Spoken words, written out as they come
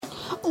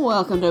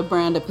Welcome to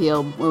Brand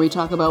Appeal, where we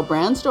talk about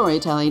brand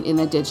storytelling in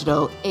the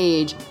digital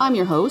age. I'm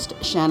your host,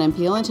 Shannon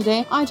Peel, and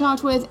today I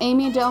talked with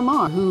Amy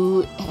Delmar,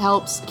 who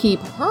helps keep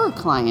her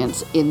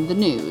clients in the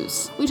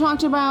news. We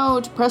talked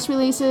about press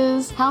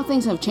releases, how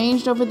things have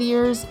changed over the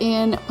years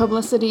in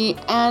publicity,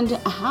 and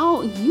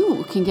how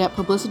you can get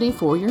publicity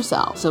for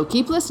yourself. So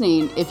keep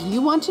listening if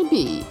you want to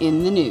be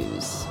in the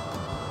news.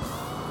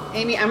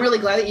 Amy, I'm really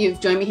glad that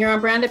you've joined me here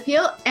on Brand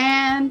Appeal.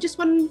 And just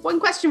one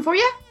question for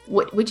you.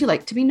 What would you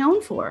like to be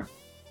known for?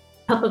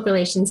 Public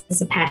relations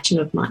is a passion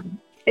of mine.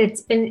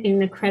 It's been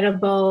an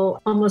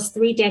incredible almost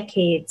 3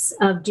 decades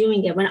of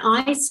doing it. When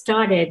I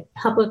started,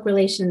 public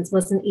relations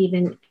wasn't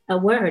even a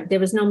word.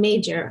 There was no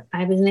major.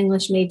 I was an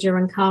English major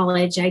in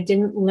college. I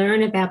didn't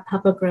learn about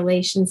public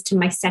relations to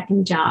my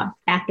second job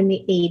back in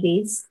the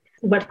 80s.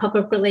 What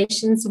public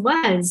relations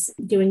was,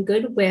 doing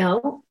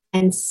goodwill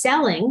and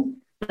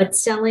selling, but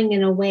selling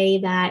in a way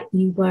that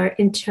you were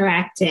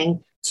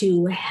interacting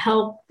to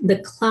help the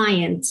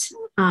client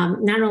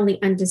not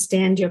only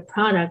understand your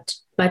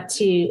product, but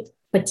to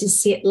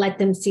see it, let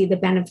them see the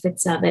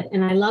benefits of it.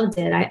 And I loved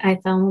it. I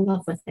fell in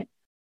love with it.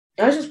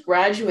 I was just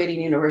graduating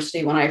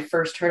university when I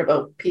first heard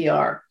about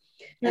PR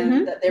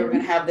and that they were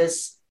going to have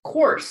this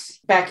course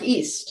back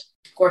east.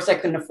 Of course, I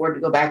couldn't afford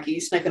to go back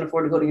east. And I couldn't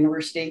afford to go to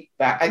university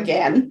back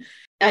again.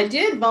 I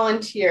did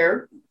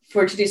volunteer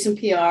to do some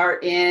PR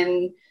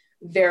in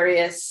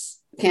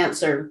various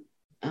cancer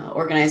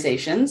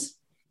organizations.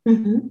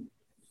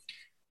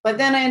 But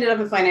then I ended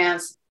up in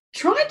finance,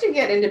 tried to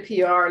get into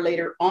PR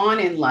later on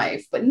in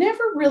life, but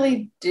never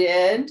really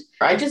did.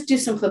 I just do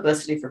some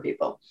publicity for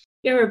people.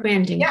 You're a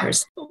branding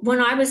person. When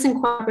I was in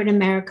corporate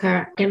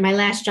America, and my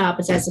last job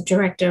was as a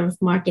director of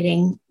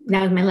marketing,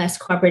 that was my last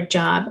corporate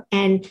job.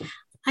 And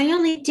I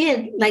only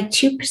did like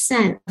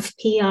 2% of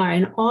PR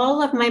in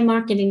all of my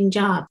marketing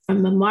jobs,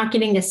 from a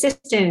marketing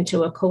assistant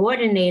to a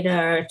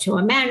coordinator to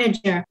a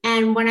manager.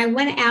 And when I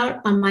went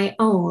out on my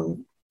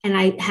own, and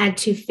I had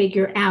to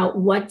figure out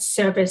what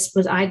service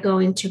was I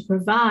going to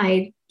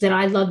provide that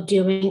I loved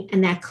doing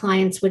and that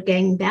clients would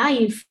gain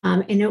value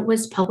from. And it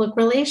was public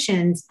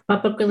relations.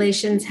 Public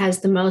relations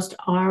has the most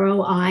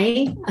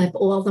ROI of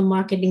all the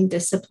marketing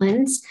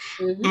disciplines.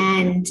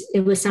 And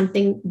it was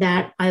something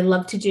that I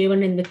loved to do.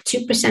 And in the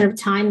 2% of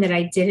time that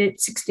I did it,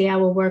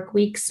 60-hour work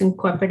weeks in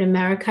corporate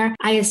America,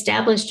 I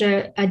established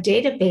a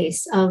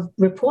database of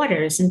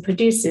reporters and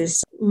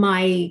producers.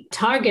 My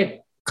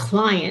target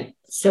client,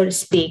 so to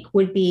speak,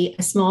 would be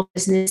a small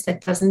business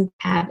that doesn't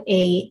have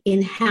a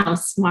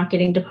in-house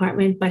marketing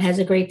department, but has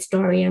a great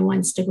story and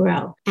wants to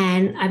grow.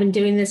 And I've been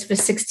doing this for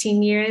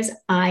 16 years.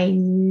 I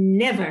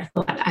never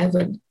thought I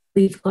would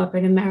leave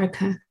corporate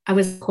America. I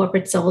was a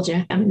corporate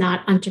soldier. I'm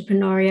not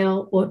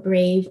entrepreneurial or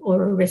brave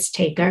or a risk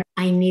taker.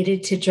 I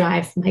needed to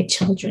drive my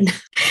children.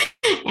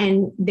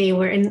 And they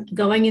were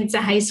going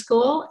into high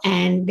school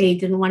and they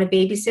didn't want a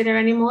babysitter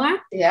anymore.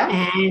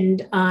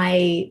 And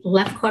I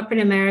left corporate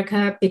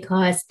America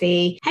because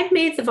they had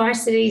made the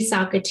varsity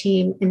soccer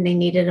team and they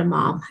needed a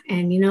mom.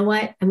 And you know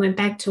what? I went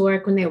back to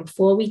work when they were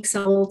 4 weeks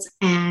old,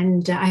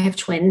 and I have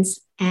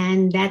twins.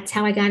 And that's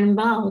how I got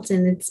involved.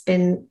 And it's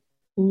been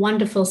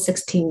wonderful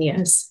 16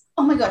 years.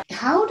 Oh my God.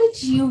 How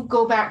did you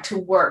go back to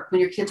work when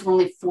your kids were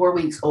only 4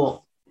 weeks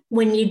old?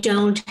 When you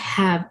don't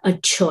have a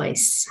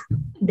choice,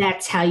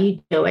 that's how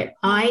you do it.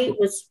 I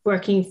was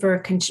working for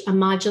a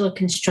modular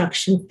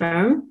construction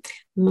firm.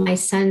 My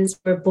sons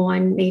were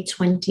born May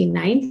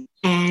 29th,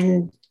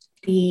 and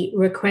the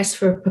requests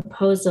for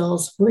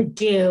proposals were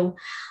due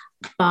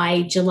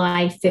by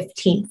July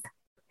 15th.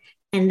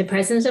 And the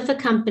president of the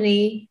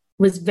company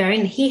was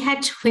he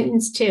had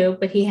twins too,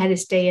 but he had a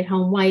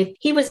stay-at-home wife.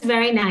 He was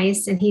very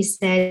nice, and he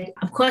said,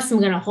 of course, I'm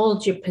going to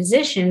hold your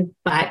position,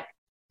 but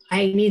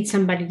I need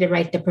somebody to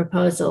write the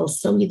proposals.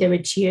 So either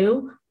it's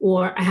you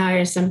or I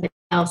hire somebody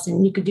else,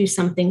 and you could do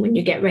something when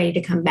you get ready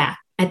to come back.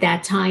 At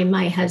that time,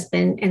 my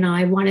husband and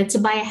I wanted to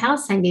buy a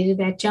house. I needed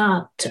that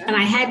job. And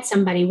I had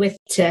somebody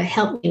to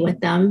help me with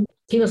them.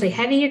 People say,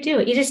 how do you do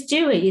it? You just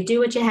do it. You do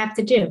what you have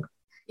to do.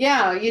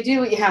 Yeah, you do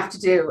what you have to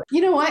do.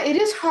 You know what? It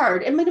is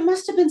hard. I mean, it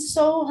must have been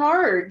so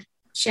hard.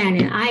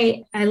 Shannon,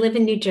 I live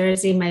in New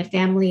Jersey. My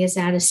family is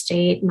out of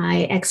state.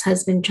 My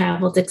ex-husband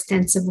traveled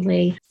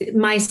extensively.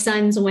 My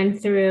sons went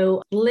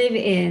through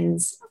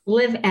live-ins,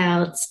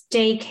 live-outs,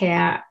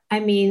 daycare. I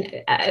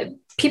mean,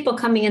 people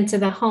coming into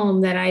the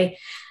home that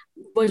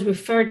was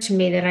referred to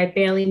me that I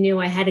barely knew.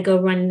 I had to go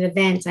run an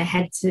event. I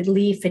had to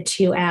leave for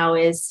 2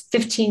 hours.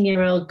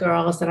 15-year-old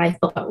girls that I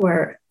thought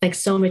were like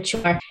so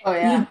mature. Oh,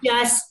 yeah. You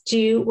just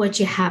do what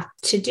you have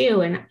to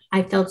do. And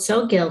I felt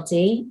so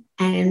guilty.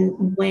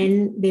 And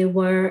when they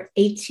were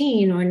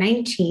 18 or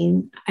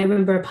 19, I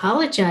remember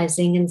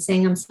apologizing and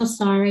saying, I'm so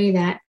sorry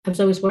that I was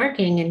always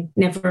working and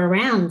never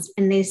around.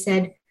 And they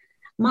said,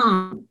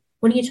 Mom,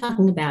 what are you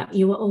talking about?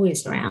 You were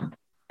always around.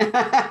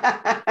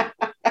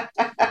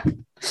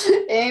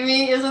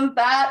 Amy, isn't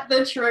that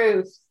the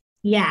truth?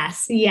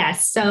 Yes,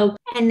 yes. So,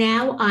 and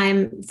now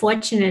I'm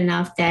fortunate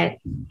enough that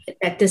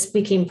this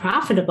became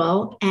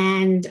profitable,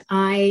 and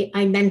I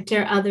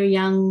mentor other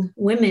young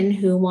women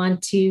who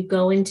want to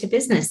go into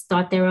business,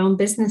 start their own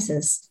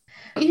businesses.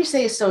 What you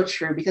say is so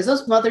true, because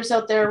those mothers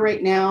out there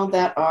right now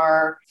that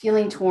are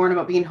feeling torn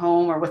about being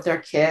home or with their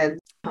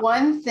kids,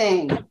 one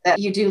thing that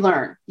you do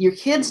learn, your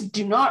kids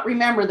do not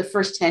remember the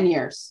first 10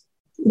 years.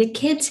 The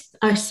kids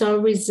are so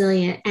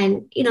resilient,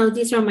 and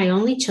these are my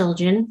only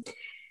children.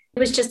 It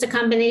was just a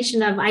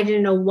combination of I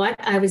didn't know what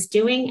I was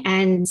doing,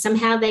 and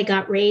somehow they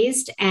got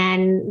raised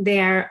and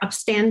they're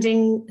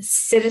upstanding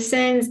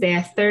citizens.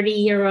 They're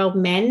 30-year-old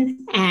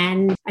men,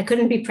 and I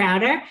couldn't be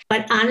prouder.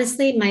 But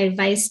honestly, my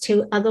advice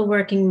to other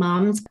working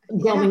moms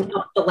going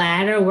up the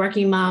ladder,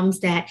 working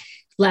moms that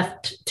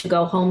left to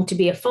go home to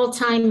be a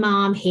full-time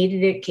mom,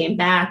 hated it, came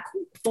back,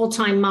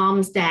 full-time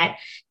moms that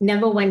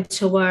never went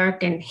to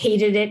work and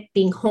hated it,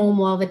 being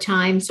home all the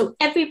time. So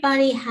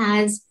everybody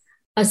has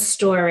a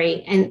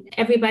story and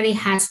everybody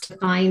has to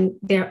find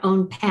their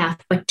own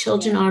path, but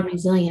children are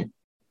resilient.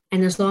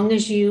 And as long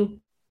as you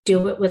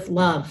do it with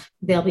love,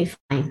 they'll be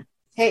fine.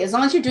 Hey, as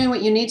long as you're doing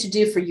what you need to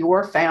do for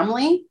your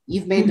family,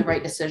 you've made the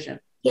right decision.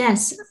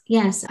 Yes,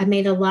 yes. I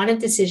made a lot of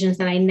decisions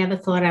that I never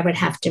thought I would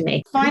have to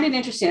make. I find it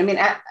interesting. I mean,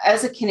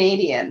 as a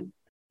Canadian,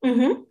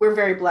 we're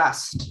very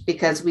blessed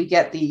because we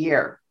get the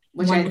year,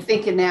 which Wonderful. I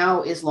think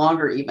now is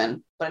longer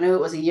even. But I know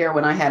it was a year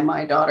when I had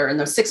my daughter, and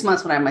there was 6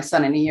 months when I had my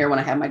son, and a year when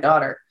I had my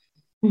daughter.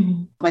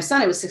 My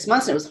son, it was 6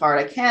 months and it was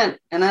hard. And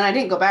then I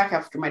didn't go back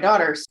after my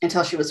daughter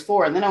until she was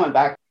 4. And then I went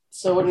back.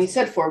 So when he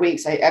said 4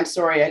 weeks, I'm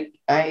sorry,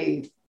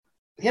 I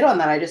hit on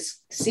that. I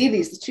just see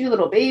these 2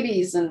 little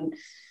babies, and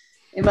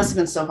it must have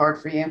been so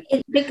hard for you.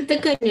 The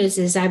good news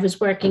is I was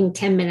working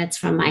 10 minutes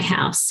from my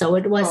house. So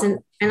it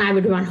wasn't, and I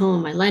would run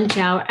home my lunch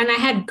hour, and I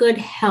had good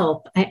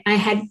help. I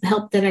had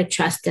help that I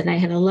trusted. I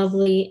had a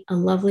lovely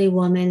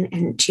woman,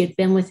 and she had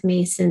been with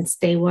me since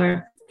they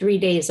were 3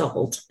 days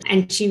old.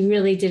 And she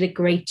really did a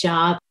great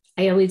job.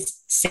 I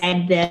always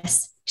said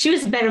this. She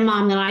was a better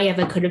mom than I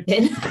ever could have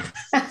been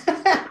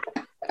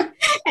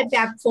at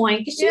that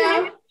point.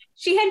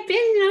 She had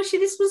been,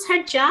 this was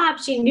her job.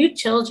 She knew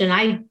children.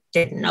 I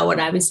didn't know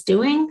what I was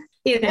doing,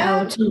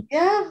 Yeah,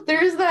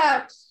 there's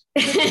that.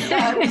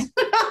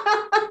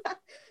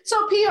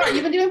 So PR,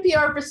 you've been doing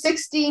PR for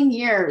 16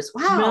 years.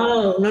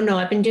 Wow. No.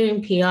 I've been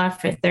doing PR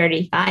for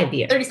 35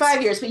 years.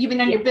 35 years, but you've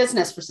been in your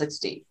business for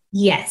 16.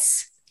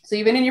 Yes. So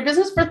you've been in your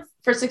business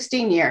for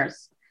 16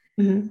 years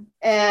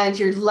and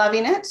you're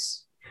loving it.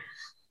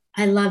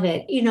 I love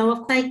it.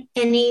 Like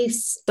any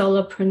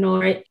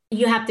solopreneur,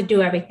 you have to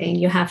do everything.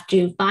 You have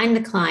to find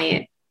the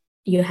client.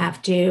 You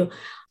have to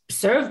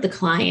serve the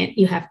client.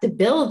 You have to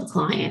build the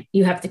client.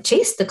 You have to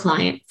chase the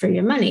client for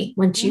your money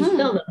once you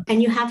build them.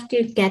 And you have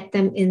to get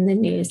them in the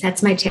news.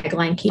 That's my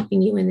tagline,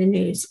 keeping you in the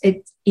news.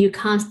 You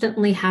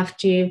constantly have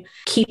to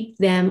keep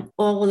them,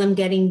 all of them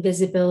getting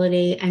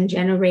visibility and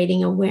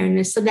generating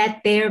awareness so that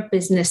their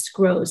business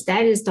grows.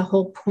 That is the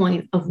whole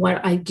point of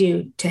what I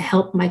do to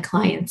help my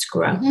clients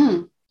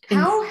grow.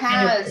 How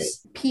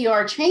has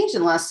PR changed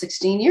in the last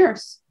 16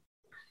 years?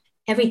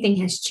 Everything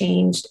has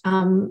changed.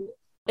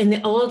 In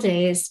the old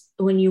days,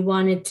 when you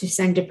wanted to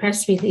send a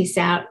press release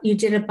out, you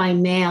did it by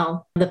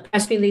mail. The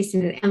press release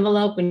in an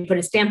envelope, and you put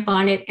a stamp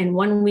on it, and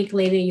 1 week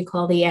later, you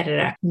call the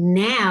editor.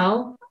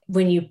 Now,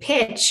 when you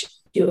pitch,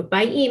 do it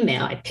by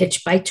email. I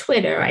pitch by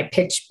Twitter. I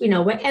pitch,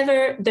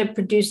 wherever the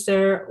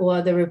producer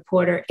or the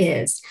reporter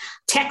is.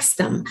 Text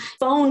them,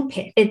 phone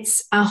pitch.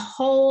 It's a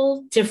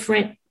whole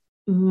different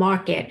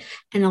market.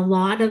 And a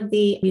lot of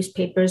the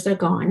newspapers are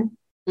gone.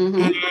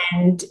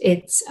 And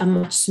it's a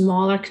much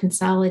smaller,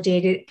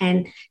 consolidated,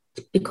 and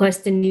because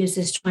the news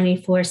is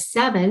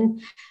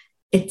 24/7,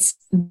 it's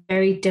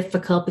very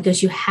difficult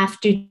because you have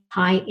to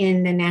tie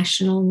in the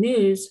national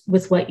news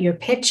with what you're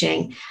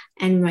pitching.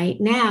 And right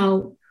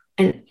now,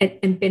 and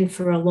been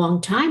for a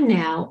long time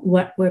now,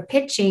 what we're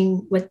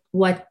pitching with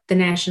what the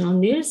national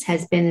news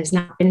has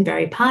not been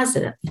very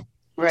positive.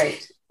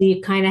 Right. You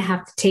kind of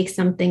have to take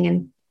something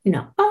and,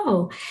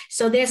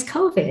 so there's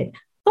COVID.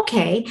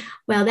 Okay,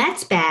 well,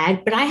 that's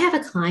bad, but I have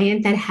a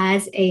client that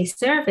has a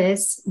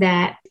service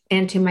that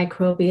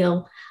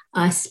antimicrobial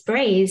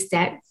sprays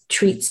that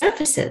treat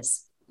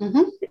surfaces.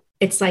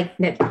 It's like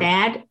that's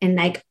bad, and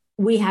like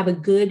we have a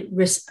good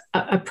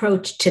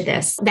approach to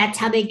this. That's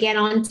how they get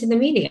onto the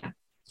media.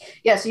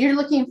 Yeah, so you're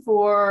looking at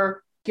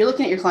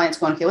your clients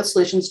going, okay, what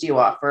solutions do you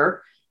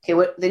offer? Okay,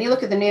 then you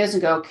look at the news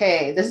and go,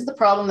 okay, this is the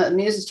problem that the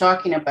news is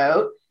talking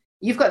about.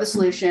 You've got the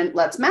solution.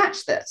 Let's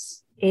match this.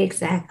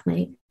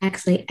 Exactly.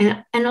 Actually.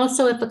 And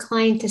also if a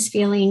client is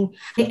feeling,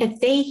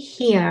 if they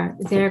hear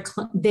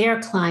their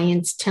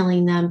clients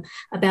telling them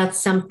about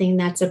something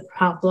that's a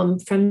problem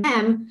from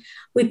them,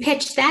 we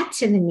pitch that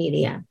to the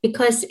media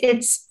because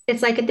it's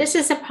like, if this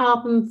is a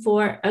problem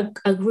for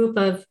a group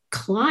of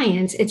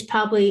clients, it's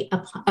probably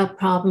a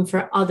problem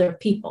for other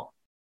people.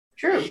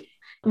 True.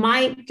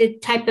 The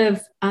type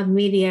of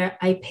media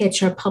I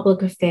pitch are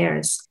public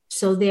affairs.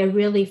 So they're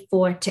really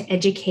to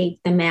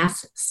educate the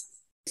masses.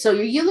 So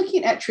are you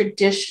looking at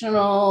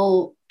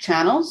traditional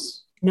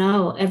channels?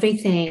 No,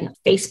 everything.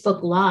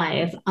 Facebook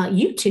Live,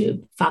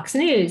 YouTube, Fox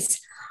News,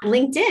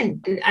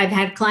 LinkedIn. I've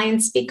had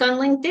clients speak on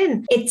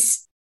LinkedIn.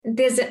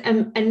 There's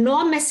an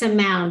enormous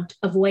amount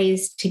of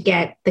ways to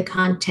get the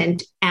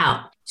content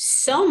out.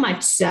 So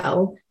much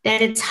so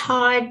that it's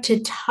hard to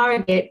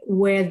target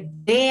where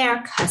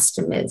their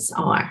customers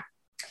are.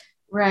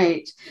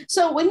 Right.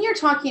 So when you're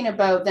talking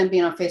about them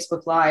being on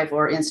Facebook Live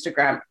or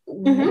Instagram,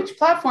 which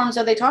platforms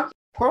are they talking,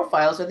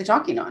 profiles are they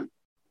talking on?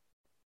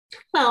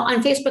 Well,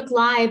 on Facebook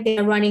Live,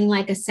 they're running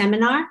like a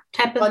seminar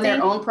type of on thing.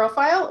 Their own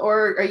profile,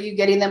 or are you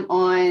getting them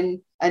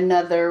on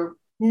another?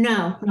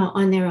 No,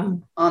 on their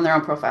own. On their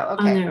own profile.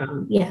 Okay. On their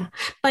own, yeah.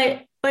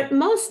 But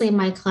mostly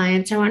my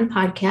clients are on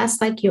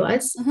podcasts like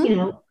yours,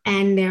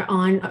 and they're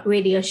on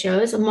radio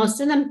shows, most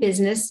of them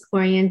business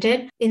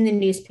oriented, in the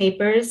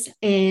newspapers,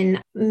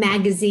 in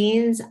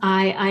magazines.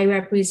 I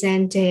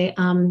represent a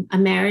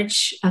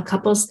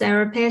couples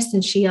therapist,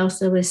 and she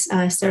also is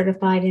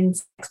certified in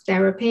sex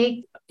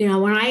therapy.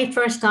 When I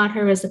first got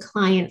her as a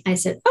client, I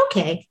said,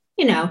 okay,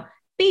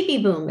 baby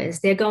boomers,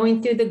 they're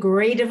going through the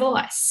great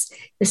divorce.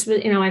 This was,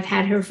 I've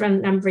had her for a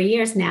number of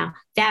years now.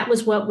 That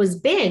was what was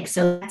big.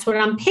 So that's what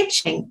I'm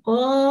pitching.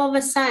 All of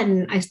a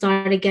sudden, I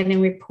started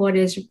getting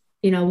reporters,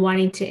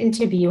 wanting to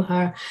interview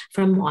her,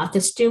 from Martha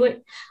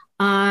Stewart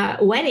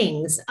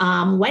weddings,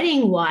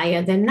 Wedding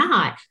Wire. They're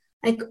not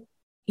like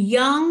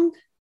young,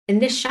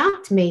 and this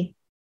shocked me,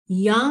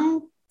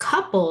 young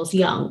couples,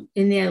 young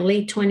in their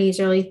late 20s,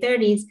 early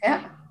 30s,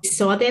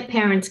 saw their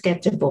parents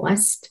get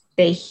divorced.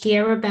 They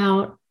hear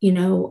about,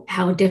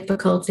 how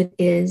difficult it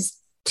is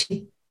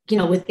to,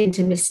 with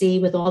intimacy,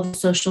 with all the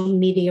social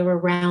media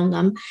around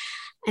them.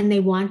 And they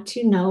want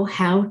to know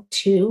how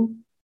to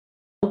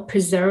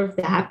preserve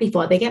that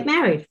before they get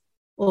married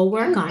or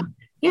work on.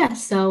 Yeah.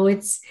 So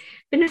it's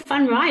been a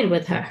fun ride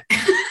with her.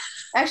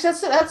 Actually,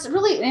 that's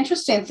really an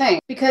interesting thing,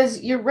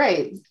 because you're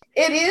right.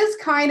 It is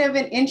kind of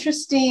an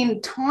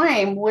interesting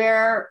time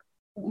where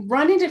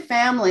run into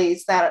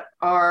families that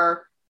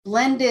are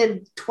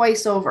blended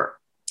twice over.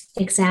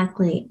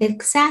 Exactly.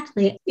 It's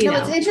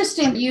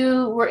interesting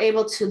you were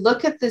able to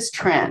look at this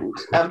trend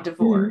of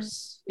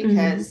divorce,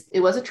 because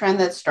it was a trend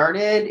that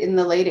started in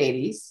the late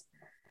 80s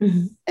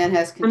and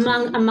has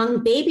continued.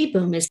 Among baby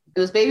boomers. It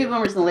was baby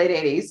boomers in the late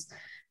 80s.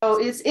 So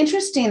it's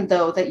interesting,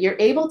 though, that you're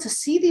able to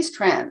see these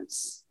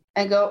trends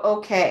and go,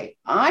 okay,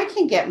 I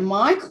can get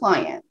my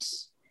client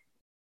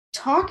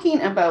talking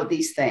about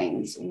these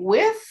things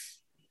with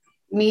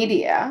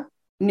media,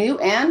 new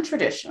and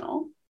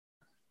traditional,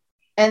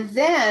 and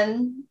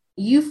then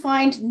you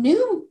find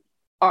new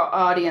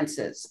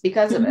audiences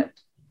because of it.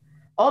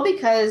 All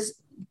because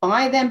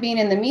by them being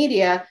in the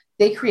media,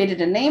 they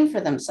created a name for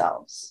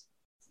themselves.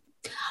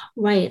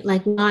 Right.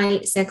 Like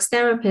my sex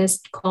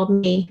therapist called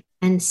me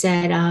and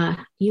said,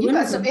 you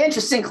got some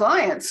interesting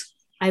clients.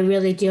 I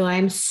really do.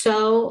 I'm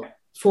so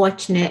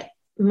fortunate.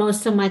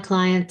 Most of my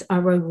clients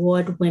are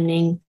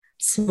award-winning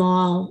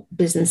small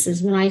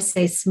businesses. When I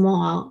say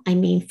small, I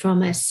mean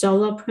from a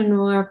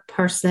solopreneur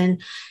person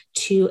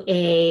to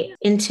a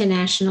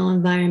international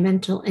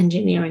environmental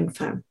engineering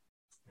firm.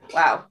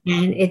 Wow.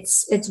 And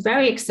it's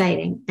very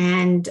exciting.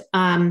 And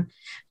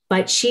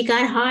but she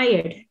got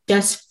hired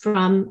just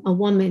from a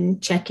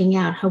woman checking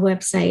out her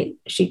website.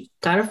 She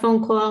got a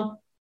phone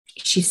call.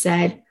 She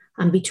said,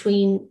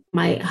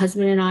 my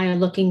husband and I are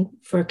looking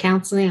for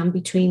counseling. I'm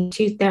between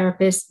two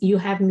therapists. You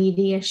have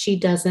media. She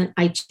doesn't.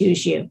 I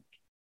choose you.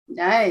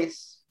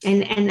 Nice.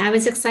 And I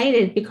was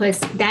excited because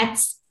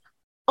that's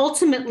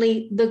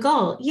ultimately the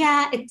goal.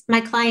 Yeah, my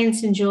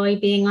clients enjoy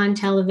being on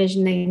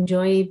television. They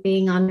enjoy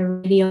being on the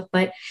radio.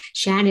 But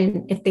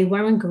Shannon, if they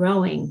weren't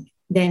growing,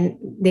 then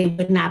they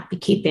would not be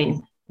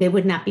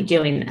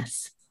doing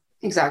this.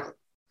 Exactly.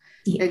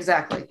 Yeah.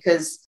 Exactly.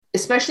 Because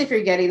especially if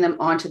you're getting them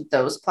onto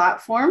those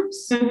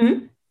platforms,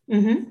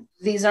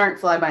 these aren't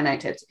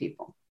fly-by-night types of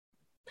people.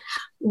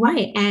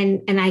 Right.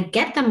 And I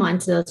get them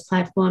onto those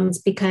platforms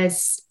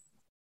because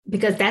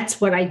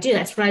that's what I do.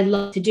 That's what I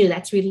love to do.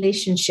 That's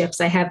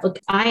relationships. I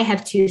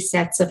have two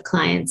sets of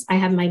clients. I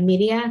have my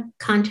media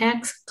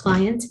contacts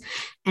clients,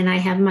 and I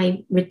have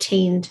my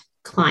retained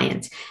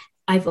clients.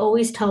 I've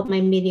always told my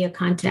media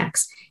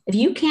contacts, if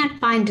you can't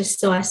find a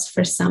source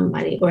for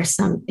somebody or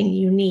something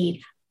you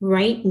need,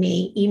 write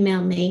me,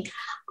 email me.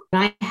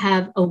 I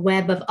have a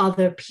web of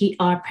other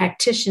PR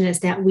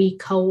practitioners that we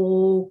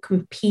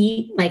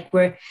co-compete, like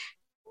we're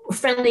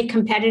friendly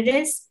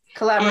competitors.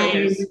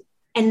 Collaborators.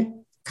 And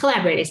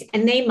collaborators,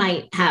 and they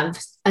might have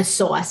a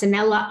source, and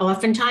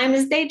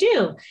oftentimes they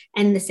do.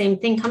 And the same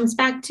thing comes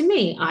back to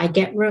me. I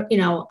get,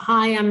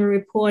 hi, I'm a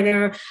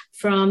reporter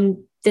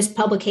from this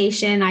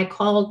publication. I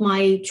called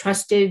my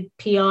trusted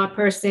PR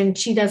person.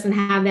 She doesn't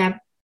have that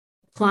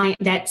client,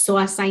 that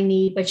source I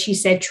need, but she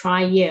said,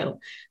 try you.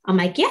 I'm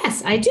like,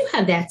 yes, I do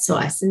have that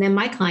source. And then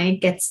my client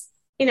gets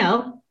in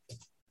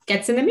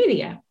the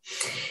media.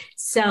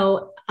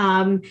 So,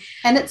 and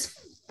it's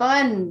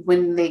fun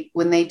when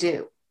they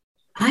do.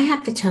 I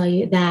have to tell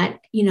you that,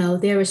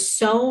 there is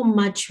so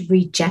much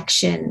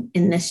rejection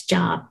in this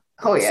job.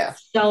 Oh, yeah.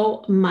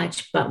 So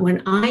much. But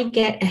when I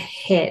get a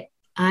hit,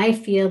 I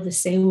feel the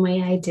same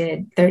way I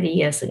did 30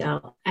 years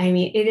ago. I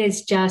mean, it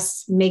is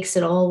just makes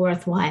it all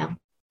worthwhile.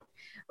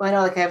 Well, I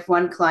know, like I have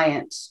one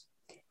client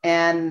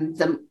and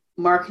the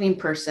marketing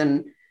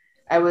person,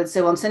 I would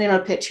say, well, I'm sending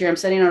out a pitch here. I'm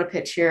sending out a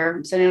pitch here.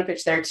 I'm sending out a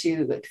pitch there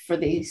for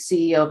the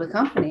CEO of the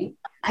company.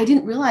 I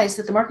didn't realize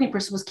that the marketing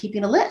person was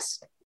keeping a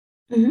list.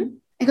 Mm-hmm.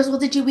 He goes, well,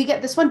 we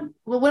get this one?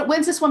 Well,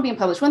 when's this one being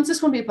published? When's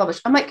this one being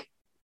published? I'm like,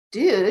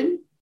 dude,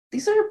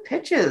 these are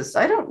pitches.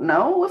 I don't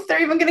know if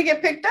they're even going to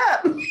get picked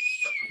up.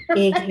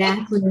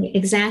 Exactly.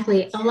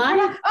 Exactly. A lot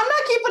of I'm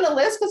not keeping a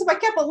list, because if I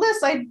kept a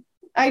list,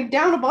 I'd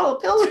down a bottle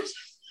of pills.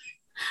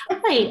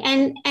 right.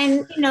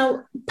 And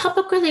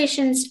public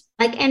relations,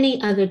 like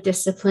any other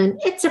discipline,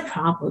 it's a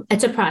problem.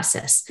 It's a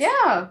process.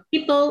 Yeah.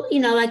 People,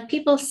 like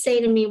people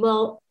say to me,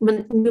 well,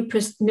 when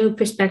new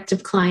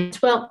prospective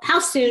clients, well, how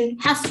soon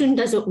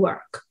does it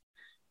work?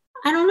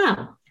 I don't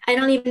know. I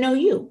don't even know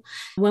you.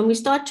 When we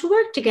start to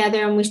work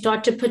together and we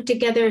start to put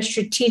together a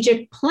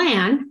strategic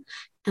plan,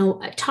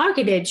 a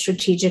targeted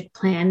strategic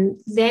plan,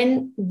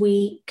 then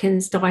we can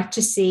start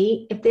to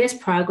see if there's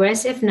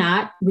progress. If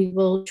not, we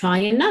will try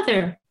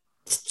another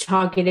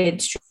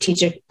targeted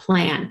strategic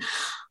plan.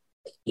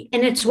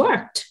 And it's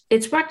worked.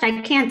 It's worked.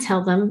 I can't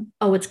tell them,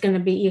 oh, you're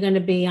going to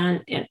be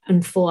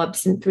on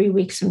Forbes in 3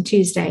 weeks from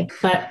Tuesday.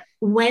 But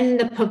when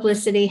the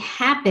publicity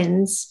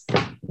happens,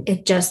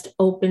 it just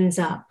opens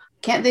up.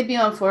 Can't they be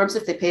on Forbes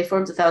if they pay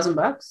Forbes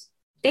 $1,000?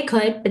 They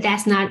could, but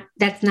that's not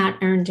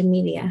earned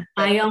media.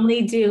 I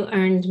only do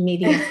earned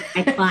media for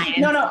my clients.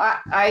 No,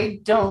 I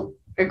don't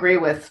agree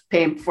with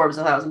paying Forbes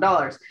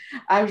 $1,000.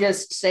 I'm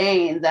just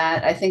saying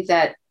that I think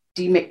that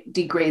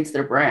degrades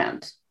their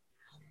brand.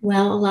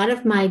 Well, a lot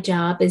of my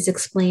job is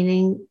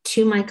explaining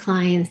to my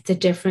clients the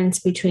difference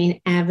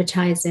between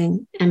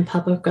advertising and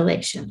public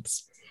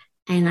relations.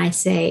 And I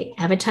say,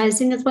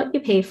 advertising is what you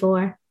pay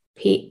for.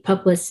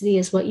 Publicity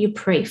is what you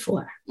pray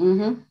for.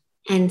 Mm-hmm.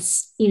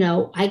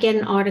 And, I get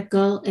an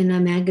article in a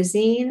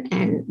magazine,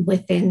 and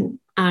within,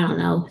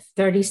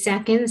 30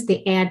 seconds,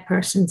 the ad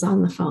person's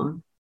on the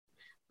phone.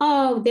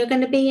 Oh, they're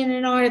going to be in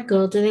an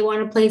article. Do they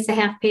want to place a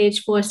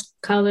half-page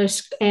color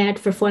ad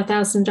for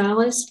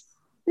 $4,000?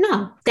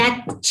 No,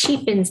 that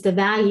cheapens the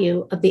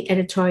value of the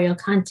editorial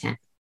content.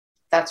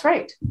 That's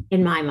right.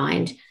 In my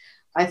mind.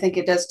 I think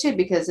it does too,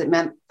 because it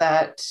meant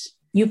that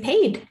you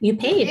paid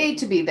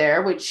to be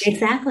there, which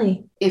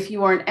exactly. If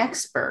you are an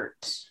expert,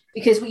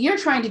 because what you're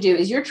trying to do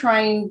is you're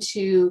trying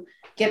to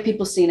get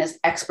people seen as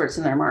experts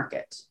in their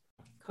market.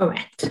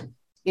 Correct.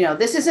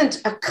 This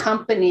isn't a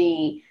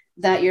company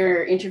that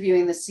you're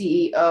interviewing the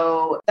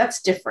CEO.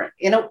 That's different.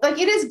 Like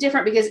it is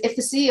different, because if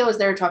the CEO is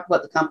there to talk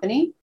about the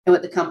company and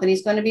what the company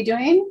is going to be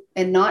doing,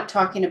 and not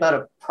talking about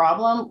a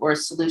problem or a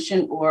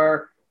solution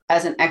or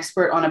as an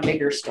expert on a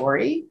bigger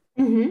story,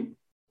 mm-hmm.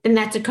 then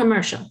that's a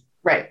commercial.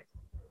 Right.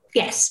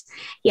 Yes.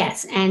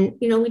 And,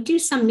 we do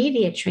some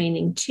media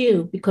training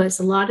too, because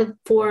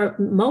for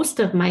most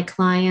of my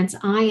clients,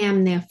 I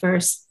am their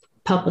first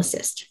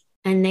publicist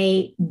and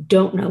they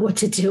don't know what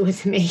to do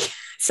with me.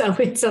 So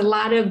it's a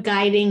lot of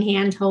guiding,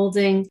 hand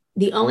holding.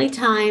 The only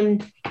time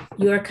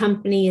your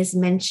company is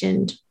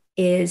mentioned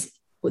is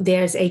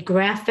there's a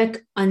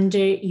graphic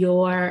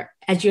under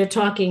as you're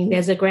talking,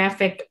 there's a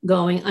graphic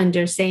going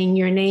under saying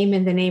your name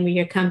and the name of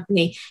your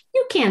company.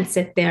 You can't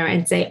sit there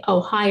and say, oh,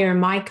 hire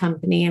my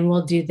company and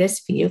we'll do this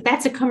for you.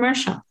 That's a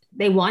commercial.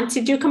 They want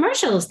to do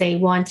commercials. They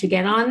want to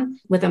get on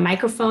with a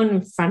microphone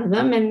in front of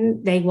them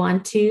and they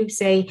want to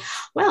say,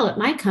 well, at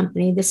my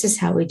company, this is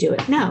how we do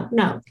it. No,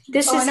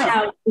 this is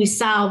how we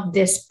solve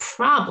this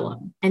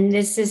problem. And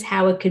this is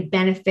how it could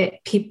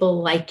benefit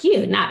people like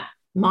you, not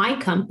my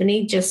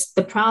company, just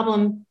the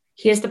problem.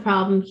 Here's the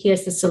problem.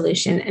 Here's the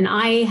solution. And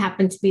I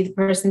happen to be the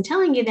person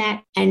telling you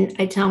that. And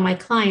I tell my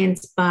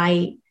clients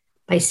by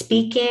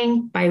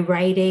speaking, by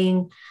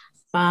writing,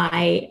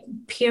 by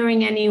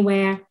appearing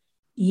anywhere,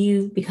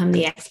 you become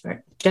the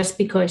expert just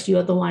because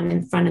you're the one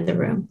in front of the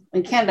room.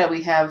 In Canada,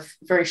 we have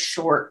very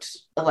short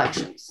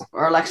elections.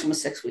 Our election was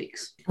 6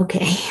 weeks.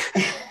 Okay.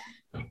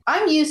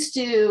 I'm used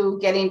to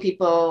getting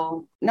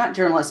people, not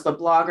journalists, but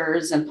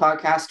bloggers and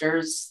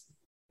podcasters,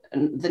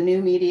 and the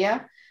new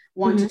media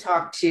want to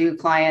talk to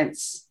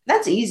clients.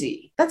 That's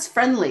easy. That's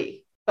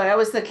friendly. But I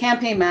was the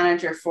campaign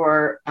manager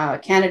for a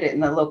candidate in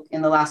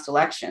the last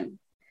election.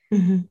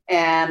 Mm-hmm.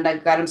 And I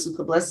got him some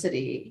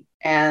publicity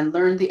and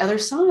learned the other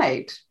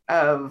side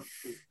of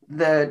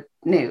the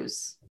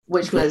news,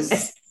 which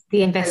was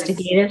the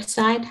investigative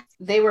side.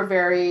 They were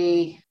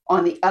very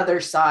on the other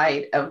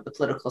side of the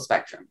political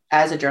spectrum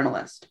as a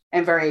journalist,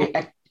 and very,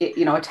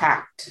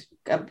 attacked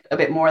a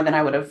bit more than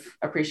I would have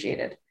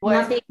appreciated.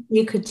 Nothing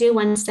you could do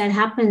once that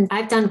happened.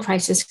 I've done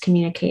crisis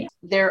communication.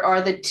 There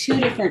are the two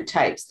different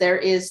types. There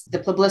is the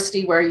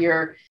publicity where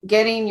you're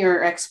getting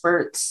your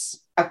experts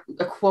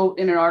a quote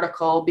in an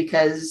article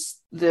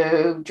because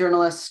the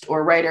journalist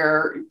or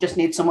writer just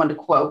needs someone to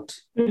quote.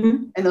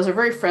 Mm-hmm. And those are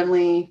very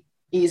friendly,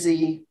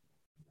 easy.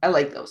 I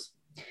like those.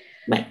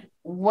 Right.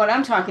 What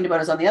I'm talking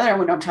about is on the other end,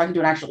 when I'm talking to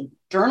an actual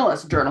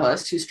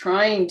journalist who's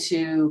trying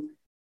to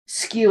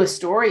skew a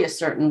story a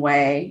certain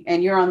way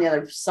and you're on the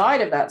other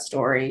side of that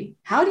story.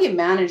 How do you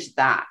manage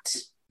that?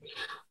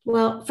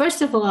 Well,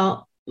 first of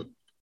all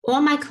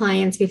my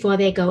clients, before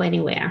they go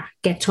anywhere,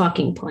 get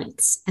talking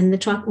points. And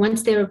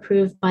once they're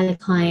approved by the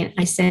client,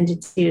 I send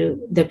it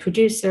to the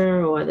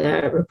producer or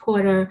the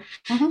reporter.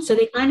 Mm-hmm. So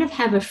they kind of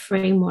have a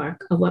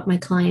framework of what my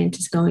client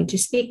is going to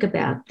speak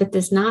about. That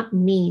does not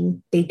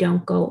mean they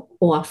don't go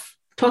off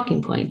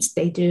talking points.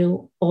 They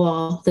do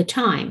all the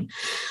time.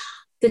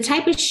 The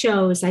type of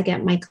shows I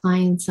get my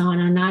clients on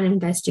are not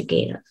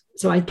investigative.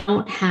 So I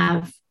don't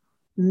have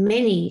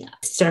many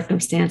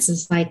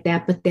circumstances like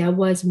that, but there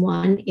was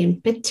one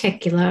in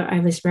particular. I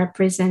was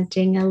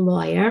representing a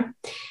lawyer.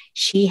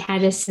 She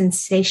had a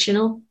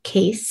sensational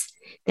case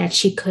that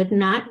she could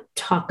not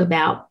talk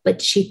about,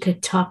 but she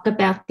could talk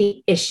about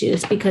the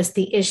issues, because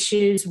the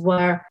issues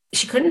were,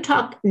 she couldn't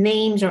talk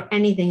names or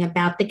anything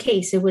about the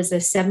case. It was a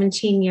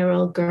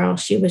 17-year-old girl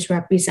she was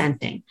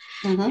representing.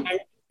 Mm-hmm. And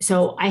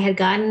so I had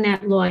gotten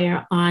that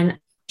lawyer on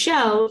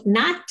show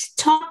not to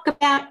talk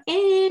about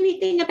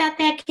anything about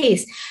that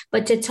case,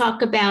 but to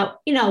talk about,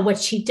 what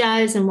she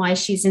does and why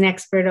she's an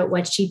expert at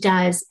what she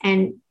does.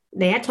 And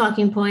they had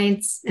talking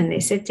points and they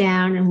sit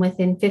down, and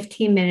within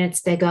 15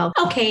 minutes they go,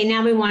 okay,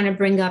 now we want to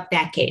bring up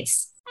that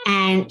case.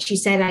 And she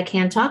said, I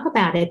can't talk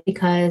about it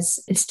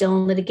because it's still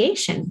in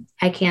litigation.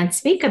 I can't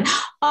speak of.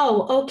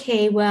 Oh,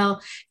 okay.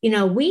 Well,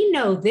 we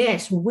know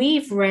this.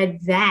 We've read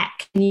that.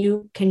 Can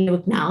you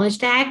acknowledge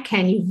that?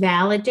 Can you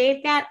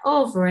validate that?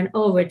 Over and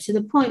over, to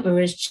the point where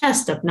it's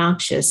just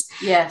obnoxious.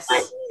 Yes.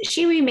 But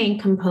she remained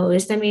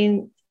composed.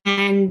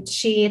 And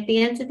she, at the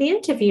end of the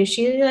interview,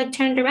 she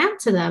turned around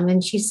to them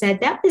and she said,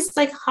 that was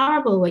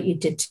horrible what you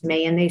did to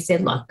me. And they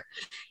said, look,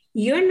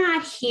 you're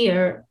not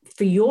here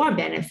for your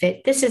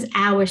benefit. This is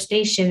our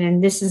station,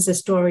 and this is a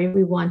story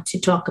we want to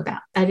talk about.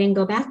 I didn't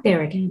go back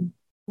there again.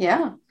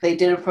 Yeah, they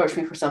did approach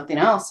me for something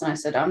else. And I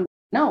said,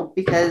 no,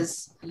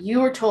 because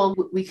you were told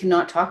we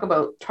cannot talk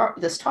about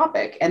this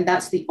topic. And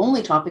that's the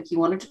only topic you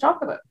wanted to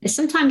talk about.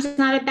 Sometimes it's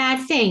not a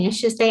bad thing.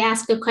 It's just they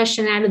ask a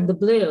question out of the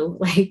blue.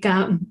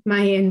 My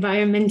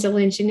environmental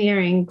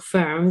engineering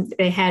firm,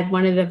 they had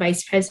one of the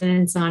vice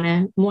presidents on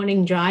a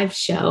morning drive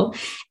show.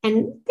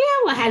 And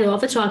I had all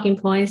the talking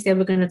points. They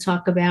were going to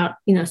talk about,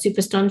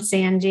 Superstorm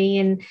Sandy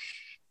and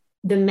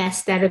the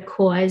mess that it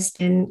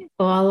caused and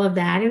all of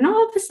that. And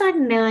all of a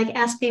sudden they're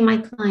asking my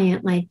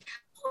client,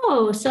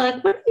 oh, so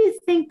what do you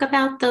think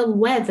about the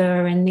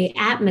weather and the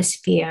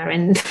atmosphere?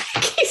 And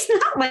he's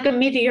not a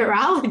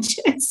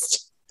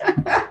meteorologist.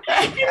 And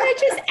they're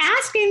just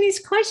asking these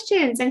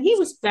questions. And he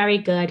was very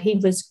good. He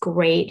was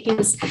great.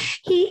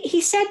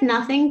 He said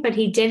nothing, but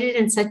he did it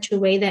in such a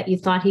way that you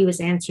thought he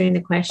was answering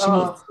the question.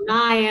 Oh. He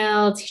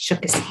smiled, he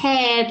shook his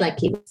head like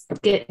he was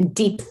getting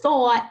deep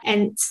thought.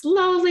 And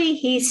slowly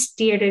he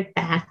steered it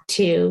back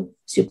to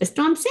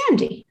Superstorm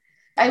Sandy.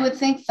 I would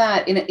think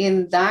that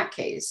in that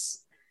case,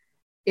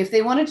 if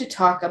they wanted to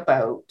talk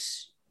about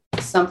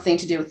something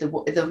to do with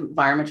the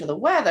environment or the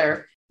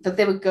weather, that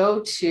they would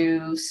go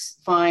to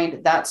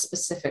find that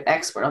specific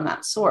expert on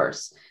that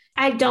source.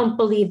 I don't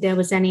believe there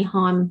was any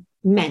harm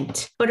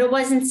meant, but it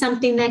wasn't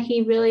something that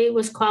he really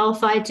was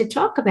qualified to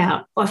talk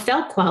about or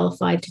felt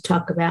qualified to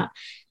talk about.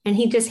 And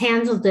he just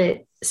handled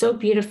it so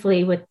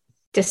beautifully with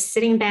just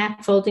sitting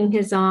back, folding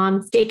his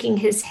arms, shaking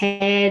his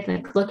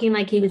head, looking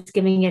like he was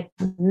giving it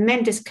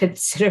tremendous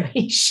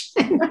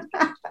consideration.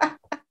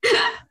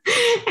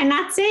 And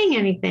not saying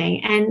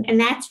anything. And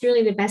that's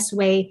really the best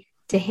way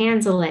to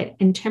handle it.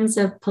 In terms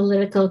of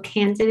political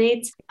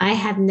candidates, I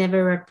have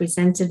never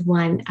represented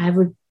one. I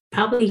would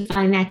probably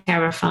find that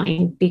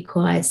terrifying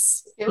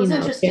because it was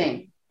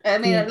interesting.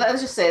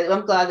 Let's just say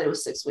I'm glad that it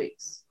was 6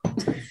 weeks.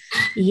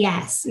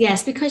 Yes,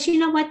 because you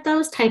know what?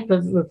 Those type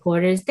of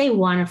reporters, they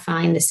want to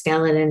find the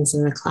skeletons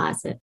in the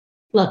closet.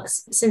 Look,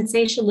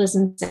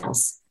 sensationalism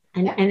sells,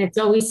 and it's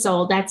always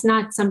sold. That's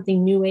not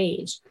something new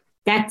age.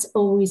 That's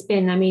always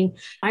been.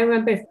 I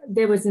remember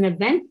there was an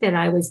event that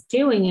I was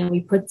doing and we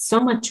put so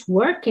much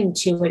work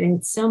into it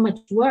and so much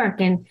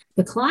work. And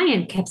the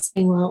client kept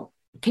saying, well,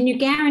 can you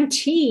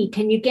guarantee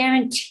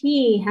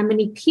how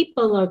many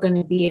people are going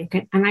to be?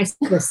 And I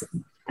said,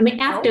 listen,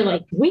 after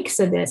weeks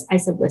of this, I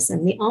said,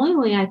 listen, the only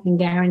way I can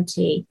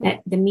guarantee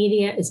that the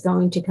media is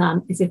going to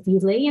come is if you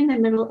lay in the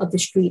middle of the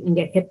street and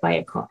get hit by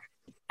a car.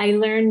 I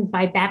learned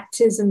by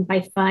baptism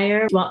by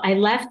fire. Well, I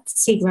left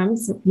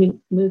Seagram's, we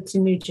moved to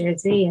New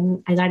Jersey,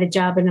 and I got a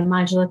job in a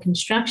modular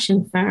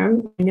construction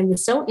firm. And it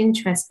was so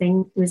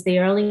interesting. It was the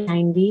early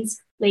 90s,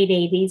 late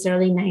 80s,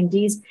 early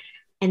 90s.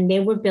 And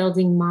they were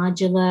building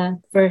modular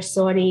for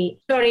Saudi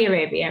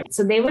Arabia.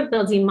 So they were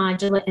building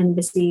modular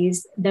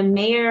embassies. The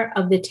mayor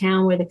of the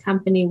town where the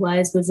company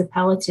was a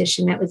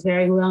politician that was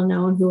very well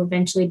known, who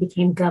eventually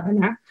became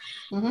governor.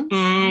 Mm-hmm.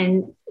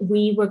 And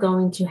we were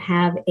going to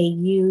have a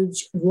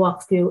huge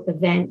walkthrough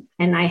event.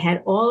 And I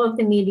had all of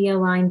the media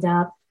lined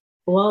up,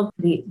 all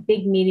the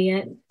big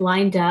media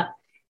lined up.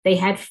 They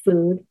had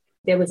food.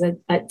 There was a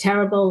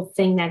terrible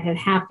thing that had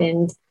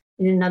happened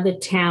in another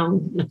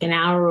town, an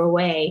hour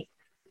away.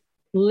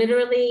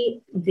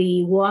 Literally,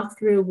 the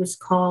walkthrough was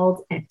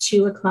called at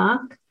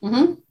 2:00.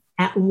 Mm-hmm.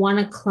 At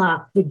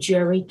 1:00, the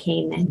jury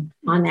came in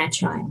on that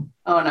trial.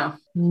 Oh, no.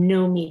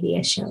 No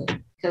media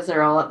showed. Because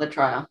they're all at the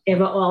trial. They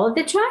were all at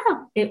the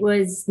trial. It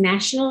was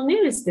national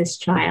news, this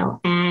trial.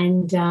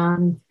 And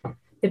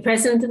the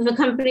president of the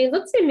company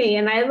looked at me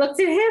and I looked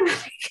at him.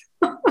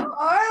 I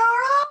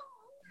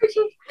don't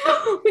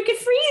know. We could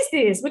freeze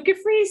this. We could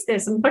freeze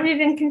this and put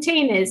it in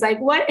containers. Like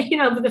what,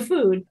 the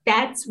food.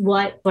 That's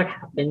what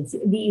happens.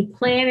 You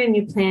plan and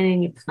you plan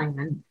and you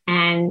plan.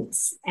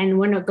 And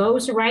when it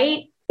goes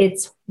right,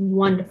 it's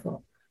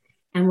wonderful.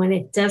 And when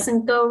it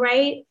doesn't go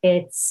right,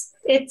 it's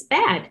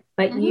bad.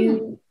 But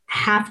you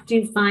have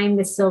to find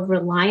the silver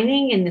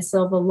lining. And the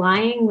silver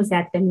lining was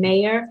that the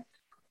mayor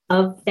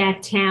of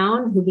that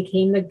town, who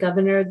became the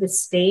governor of the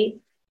state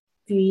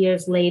a few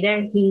years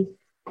later, he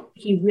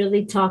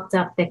really talked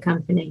up the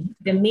company.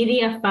 The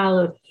media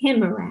followed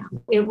him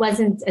around. It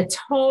wasn't a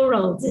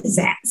total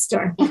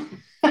disaster.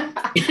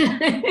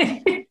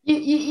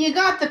 You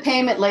got the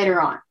payment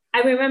later on.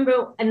 I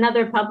remember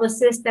another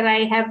publicist that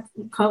I have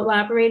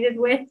collaborated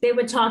with. They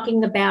were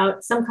talking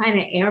about some kind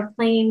of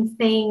airplane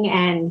thing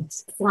and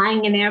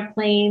flying an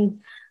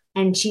airplane.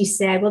 And she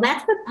said, well,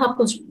 that's what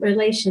public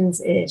relations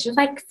is. You're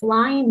like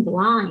flying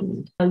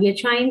blind. You're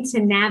trying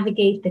to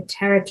navigate the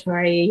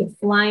territory. You're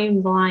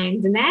flying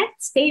blind. And that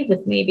stayed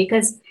with me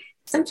because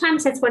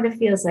sometimes that's what it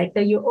feels like,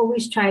 though you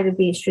always try to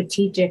be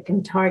strategic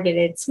and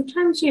targeted.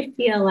 Sometimes you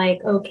feel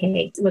like,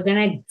 okay, we're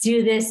going to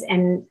do this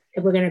and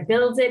we're going to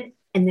build it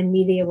and the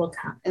media will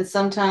come. And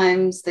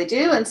sometimes they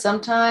do. And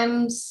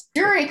sometimes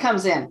jury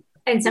comes in.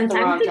 And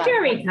sometimes the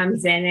jury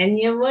comes in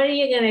and what are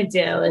you going to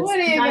do? What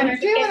are you going to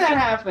do when that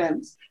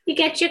happens? You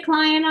get your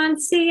client on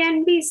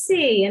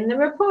CNBC and the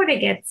reporter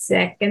gets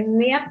sick and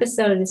the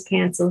episode is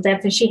canceled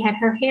after she had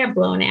her hair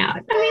blown out. I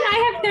mean,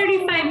 I have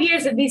 35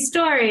 years of these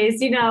stories.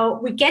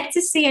 We get to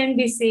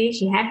CNBC,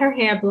 she had her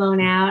hair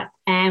blown out,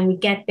 and we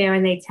get there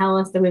and they tell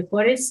us the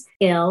reporter's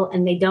ill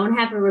and they don't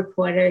have a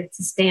reporter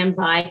to stand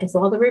by because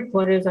all the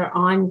reporters are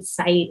on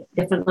site,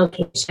 different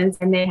locations,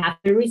 and they have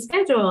to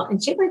reschedule.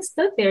 And she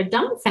stood there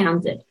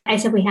dumbfounded. I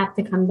said, we have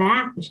to come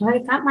back. She's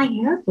like, I got my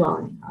hair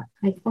blown out.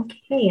 Like,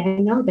 okay, I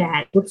know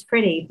that. It looks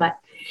pretty, but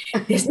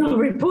there's no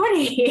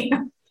reporting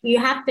here. You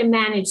have to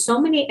manage so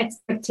many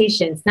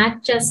expectations,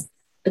 not just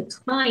the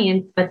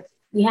client, but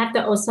you have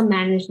to also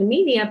manage the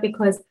media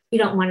because you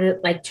don't want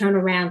to turn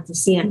around to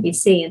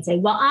CNBC and say,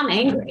 well, I'm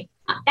angry.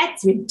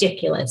 That's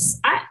ridiculous.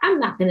 I'm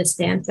not going to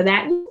stand for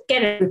that.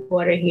 Get a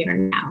reporter here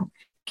now.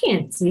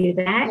 Can't do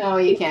that. No,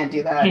 you can't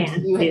do that.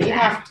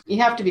 You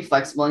have to be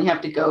flexible and you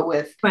have to go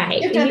with, right.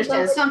 You have to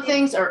understand some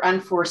things are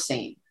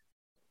unforeseen.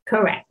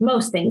 Correct.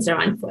 Most things are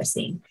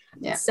unforeseen.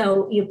 Yeah.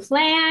 So you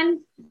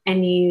plan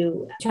and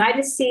you try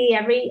to see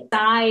every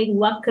side,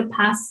 what could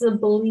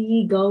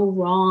possibly go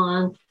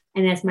wrong.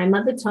 And as my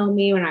mother told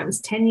me when I was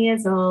 10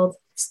 years old,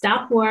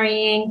 stop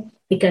worrying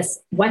because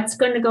what's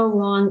going to go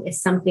wrong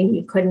is something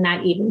you could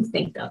not even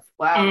think of.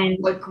 Wow. And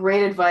what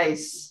great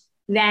advice.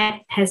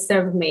 That has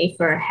served me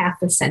for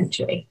half a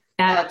century.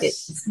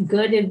 That's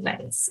good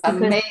advice.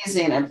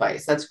 Amazing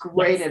advice. That's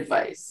great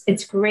advice.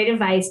 It's great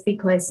advice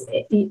because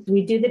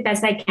we do the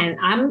best I can.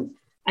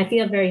 I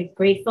feel very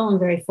grateful and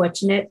very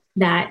fortunate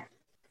that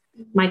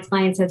my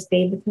clients have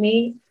stayed with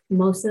me.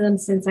 Most of them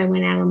since I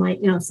went out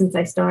on since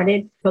I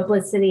started.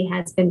 Publicity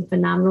has been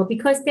phenomenal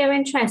because they're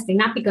interesting,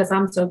 not because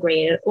I'm so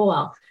great at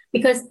all,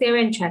 because they're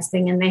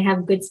interesting and they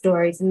have good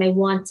stories and they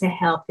want to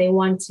help. They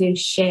want to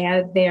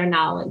share their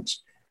knowledge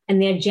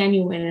and they're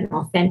genuine and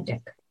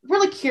authentic.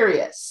 Really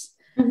curious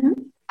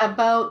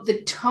about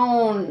the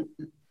tone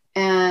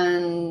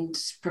and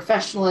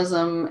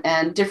professionalism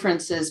and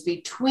differences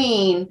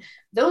between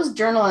those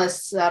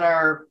journalists that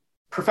are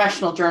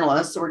professional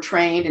journalists or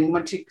trained and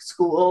went to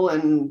school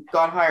and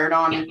got hired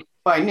on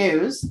by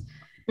news.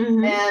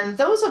 And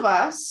those of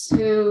us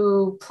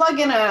who plug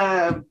in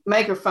a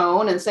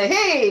microphone and say,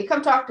 hey,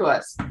 come talk to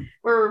us.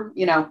 We're,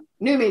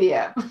 new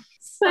media.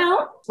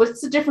 Well,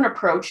 what's the different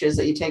approaches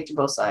that you take to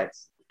both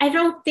sides? I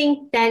don't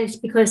think that it's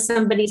because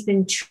somebody's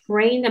been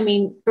trained. I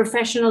mean,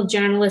 professional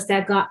journalists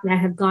that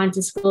have gone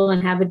to school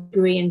and have a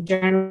degree in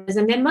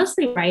journalism, they're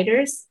mostly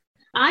writers.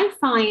 I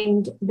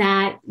find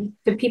that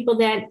the people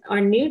that are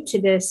new to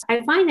this,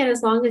 I find that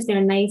as long as they're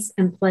nice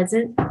and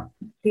pleasant,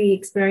 the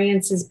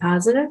experience is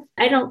positive.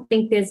 I don't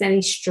think there's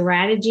any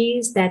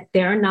strategies that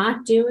they're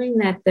not doing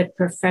that the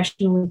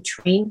professionally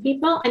trained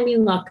people. I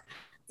mean, look,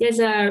 there's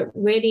a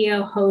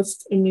radio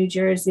host in New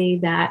Jersey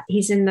that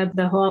he's in the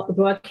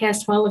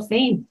Broadcast Hall of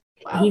Fame.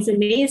 Wow. He's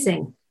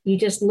amazing. You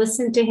just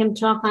listen to him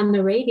talk on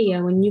the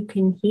radio and you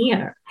can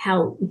hear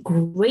how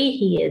great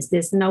he is.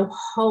 There's no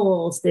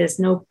holes. There's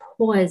no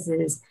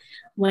pauses.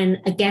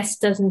 When a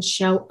guest doesn't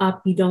show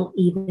up, you don't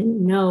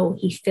even know.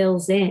 He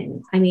fills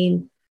in. I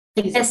mean,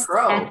 I guess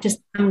that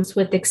just comes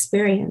with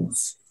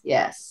experience.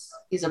 Yes,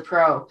 he's a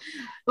pro.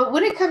 But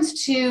when it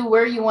comes to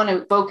where you want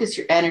to focus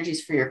your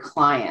energies for your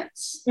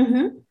clients,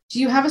 do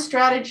you have a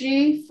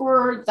strategy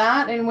for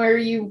that and where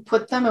you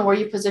put them and where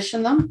you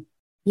position them?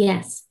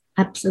 Yes.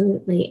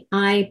 Absolutely.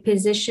 I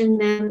position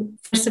them,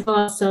 first of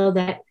all, so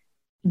that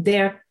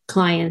their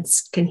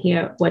clients can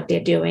hear what they're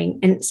doing.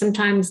 And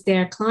sometimes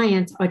their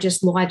clients are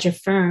just larger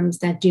firms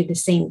that do the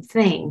same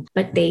thing,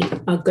 but they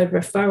are good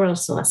referral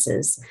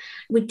sources.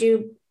 We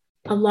do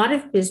a lot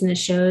of business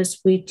shows.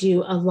 We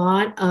do a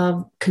lot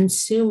of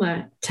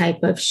consumer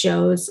type of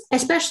shows,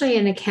 especially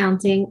in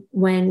accounting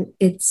when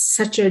it's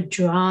such a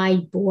dry,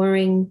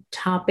 boring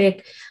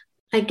topic.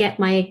 I get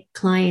my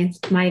clients,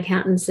 my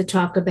accountants to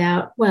talk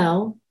about,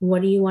 well,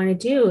 what do you want to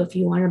do if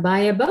you want to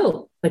buy a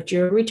boat, but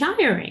you're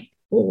retiring?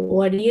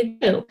 What do you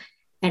do?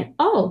 And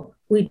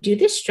we do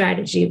this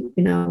strategy,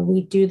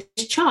 we do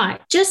this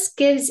chart. Just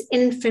gives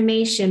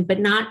information, but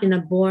not in a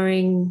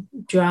boring,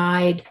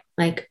 dried,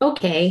 like,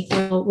 okay,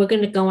 well, we're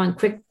going to go on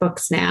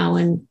QuickBooks now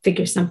and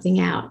figure something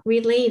out.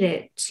 Relate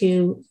it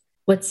to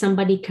what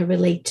somebody can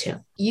relate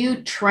to.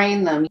 You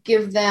train them,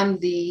 give them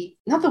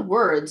not the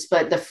words,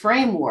 but the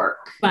framework.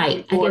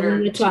 Right. In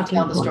order to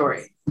tell the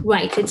story.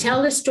 Right. To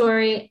tell the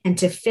story and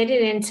to fit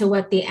it into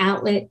what the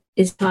outlet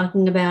is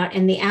talking about,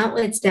 and the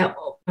outlets that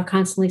are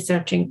constantly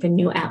searching for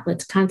new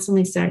outlets,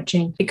 constantly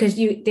searching, because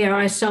there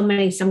are so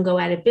many, some go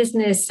out of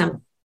business,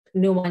 some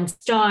new ones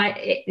start.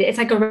 It's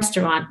like a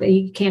restaurant that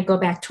you can't go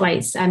back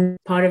twice. And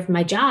part of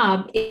my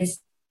job is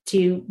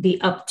to be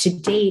up to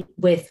date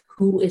with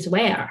who is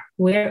where.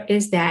 Where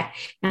is that?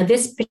 Now,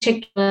 this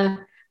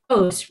particular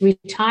host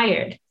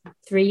retired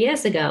 3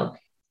 years ago,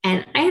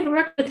 and I had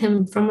worked with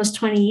him for almost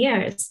 20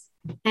 years.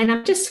 And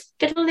I'm just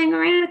fiddling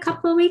around a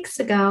couple of weeks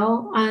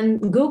ago on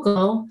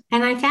Google,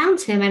 and I found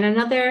him at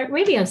another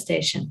radio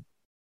station.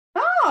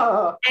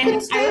 Oh,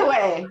 and stay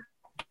away.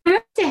 I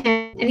wrote to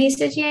him, and he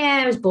said,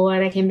 yeah, I was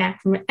bored. I came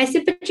back from it. I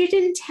said, but you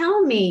didn't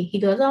tell me. He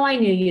goes, I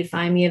knew you'd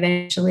find me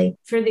eventually.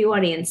 For the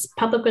audience,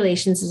 public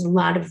relations is a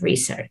lot of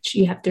research.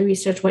 You have to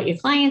research what your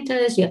client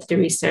does. You have to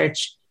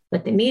research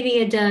what the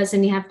media does,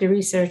 and you have to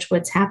research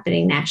what's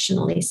happening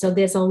nationally. So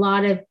there's a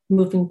lot of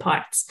moving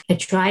parts. I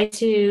try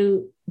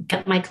to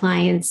get my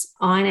clients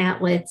on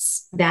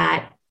outlets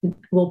that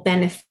will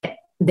benefit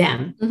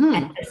them. Mm-hmm.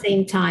 At the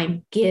same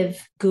time,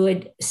 give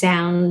good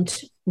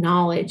sound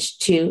knowledge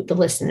to the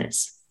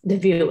listeners, the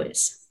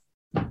viewers,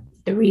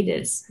 the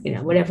readers,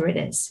 whatever it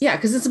is. Yeah,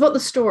 because it's about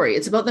the story.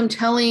 It's about them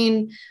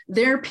telling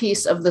their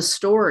piece of the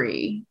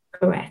story.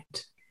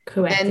 Correct.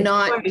 And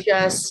not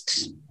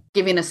just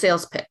giving a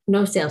sales pitch.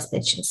 No sales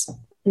pitches.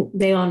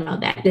 They all know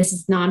that. This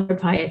is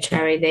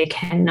non-proprietary. They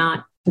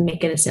cannot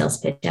make it a sales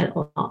pitch at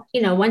all.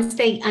 Once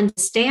they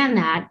understand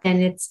that,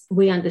 then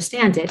we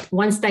understand it.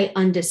 Once they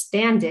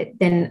understand it,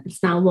 then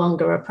it's no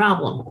longer a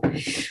problem.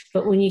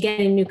 But when you get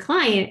a new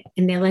client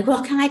and they're like,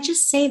 well, can I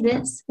just say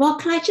this? Well,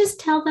 can I just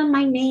tell them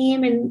my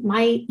name and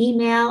my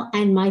email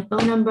and my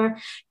phone number?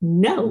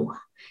 No,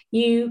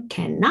 you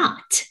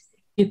cannot.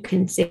 You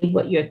can say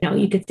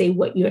you could say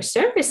what your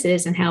service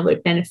is and how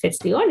it benefits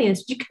the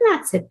audience. You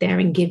cannot sit there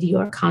and give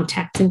your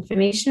contact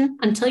information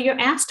until you're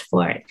asked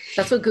for it.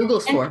 That's what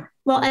Google's for.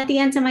 Well, at the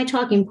end of my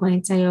talking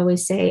points, I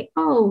always say,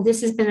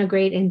 this has been a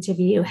great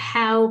interview.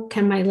 How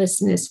can my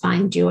listeners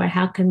find you, or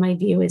how can my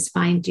viewers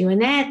find you?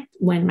 And that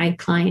when my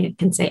client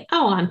can say,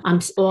 I'm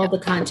all the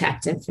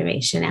contact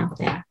information out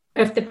there.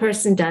 If the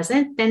person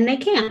doesn't, then they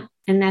can't.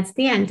 And that's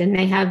the end. And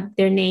they have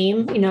their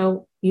name,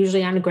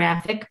 usually on a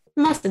graphic.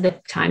 Most of the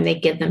time they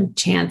give them a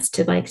chance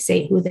to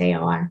say who they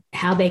are,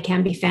 how they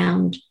can be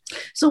found.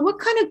 So what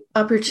kind of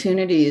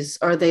opportunities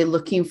are they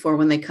looking for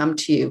when they come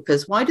to you?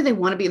 Because why do they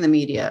want to be in the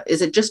media?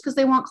 Is it just because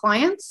they want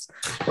clients,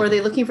 or are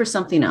they looking for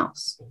something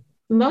else?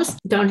 Most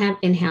don't have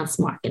in-house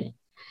marketing,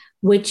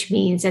 which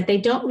means that they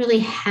don't really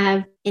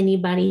have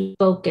anybody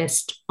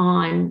focused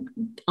on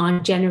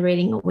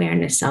generating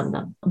awareness of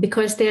them,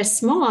 because they're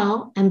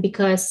small and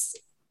because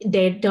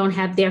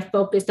they're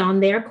focused on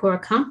their core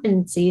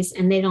competencies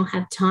and they don't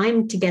have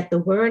time to get the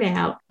word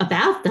out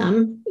about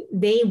them.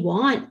 They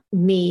want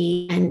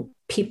me and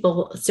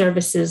people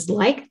services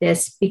like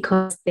this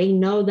because they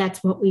know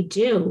that's what we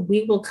do.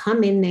 We will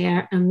come in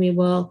there and we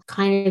will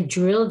kind of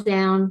drill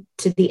down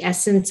to the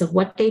essence of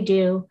what they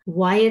do,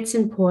 why it's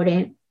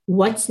important,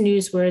 what's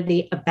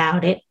newsworthy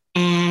about it,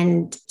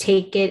 and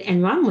take it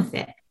and run with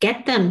it.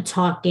 Get them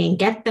talking,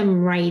 get them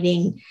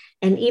writing.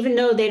 And even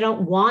though they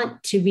don't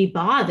want to be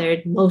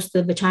bothered most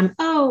of the time,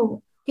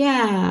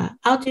 yeah,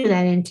 I'll do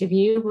that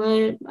interview,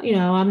 but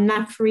I'm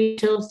not free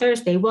till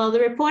Thursday. Well,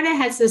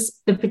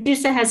 the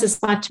producer has a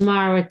spot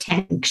tomorrow at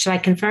 10. Should I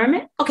confirm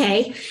it?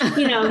 Okay.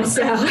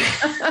 So.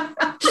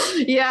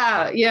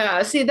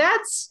 Yeah. See,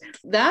 that's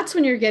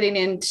when you're getting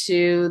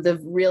into the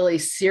really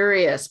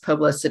serious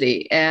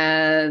publicity,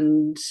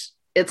 and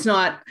it's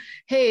not,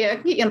 hey, I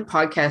can get you on a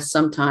podcast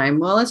sometime.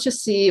 Well, let's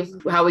just see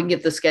how we can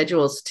get the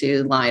schedules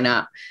to line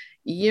up.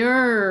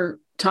 You're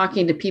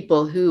talking to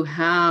people who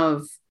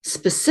have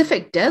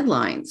specific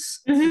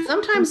deadlines. Mm-hmm.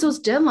 Sometimes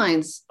those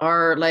deadlines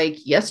are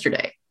like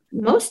yesterday.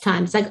 Most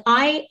times,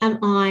 I'm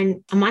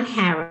on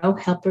Harrow,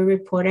 help a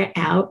reporter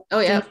out. Oh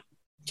yeah. Do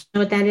you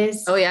know what that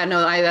is? Oh yeah,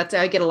 no,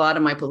 I get a lot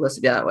of my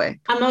publicity that way.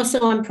 I'm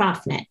also on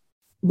Profnet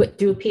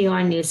through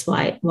PR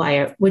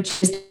Newswire,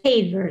 which is the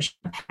paid version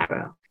of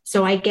Harrow.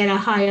 So I get a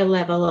higher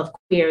level of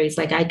queries.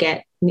 Like I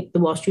get the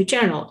Wall Street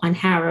Journal on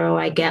Harrow.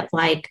 I get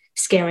like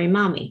Scary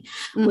Mommy,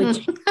 which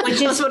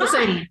is what I'm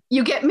saying.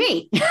 You get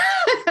me.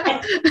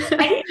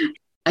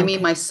 I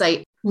mean, my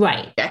site,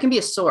 right. I can be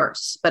a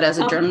source, but as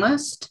a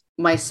journalist,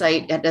 my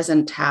site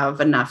doesn't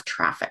have enough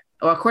traffic.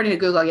 Well, according to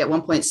Google, I get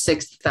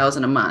 1.6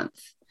 thousand a month.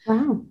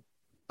 Wow.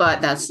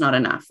 But that's not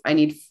enough. I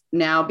need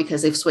now,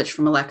 because they've switched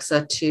from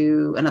Alexa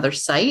to another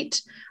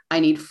site, I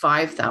need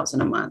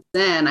 5,000 a month.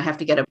 Then I have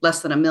to get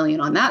less than 1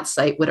 million on that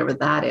site, whatever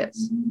that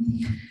is.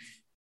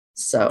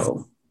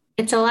 So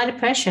it's a lot of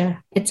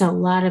pressure. It's a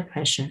lot of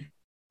pressure.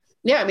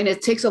 Yeah. I mean,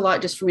 it takes a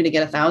lot just for me to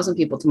get 1,000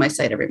 people to my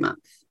site every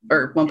month,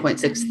 or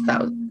 1.6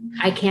 thousand.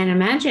 I can't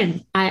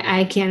imagine.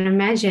 I can't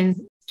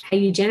imagine how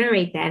you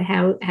generate that.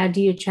 How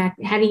do you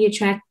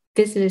attract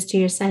visitors to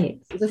your site?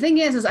 The thing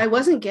is I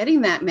wasn't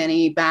getting that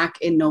many back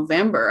in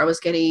November. I was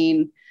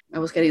getting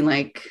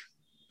like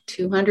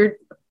 200,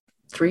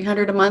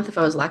 300 a month if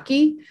I was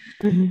lucky.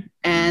 Mm-hmm.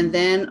 And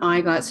then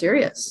I got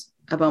serious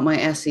about my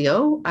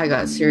SEO. I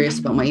got serious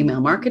about my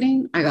email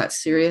marketing. I got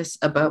serious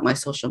about my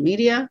social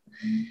media.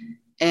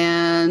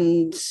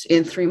 And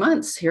in 3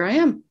 months, here I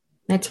am.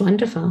 That's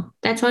wonderful.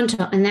 That's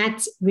wonderful. And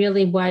that's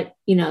really what,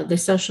 the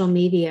social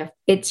media,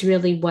 it's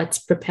really what's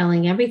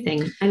propelling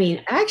everything. I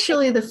mean,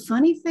 actually, the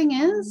funny thing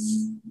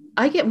is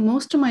I get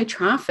most of my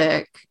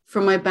traffic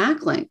from my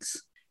backlinks.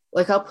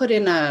 Like I'll put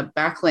in a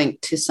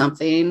backlink to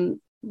something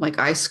like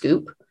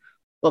iScoop.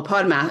 Well,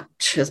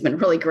 Podmatch has been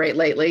really great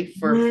lately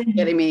for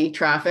getting me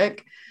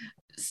traffic.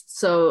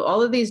 So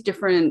all of these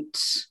different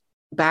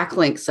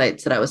backlink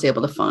sites that I was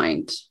able to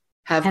find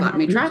have gotten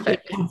me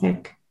traffic.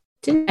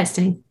 It's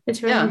interesting.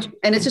 It's really interesting.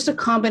 And it's just a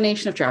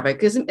combination of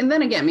traffic. And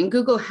then again, I mean,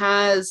 Google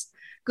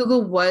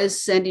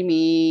was sending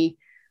me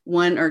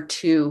 1 or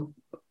 2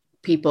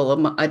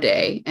 people a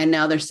day, and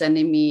now they're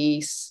sending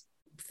me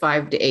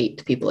 5 to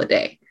 8 people a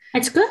day.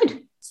 That's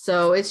good.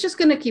 So it's just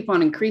going to keep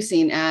on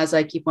increasing as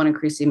I keep on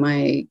increasing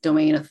my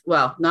domain.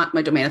 Well, not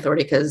my domain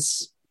authority,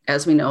 because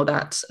as we know,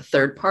 that's a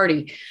third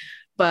party,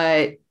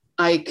 but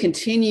I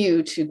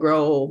continue to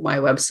grow my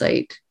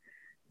website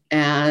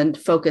and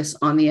focus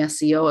on the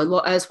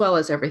SEO as well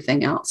as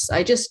everything else.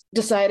 I just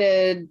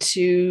decided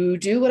to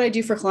do what I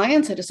do for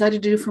clients. I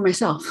decided to do for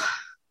myself.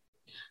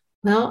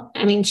 Well,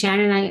 I mean,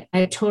 Shannon,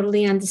 I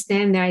totally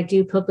understand that. I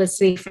do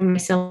publicity for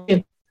myself.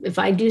 If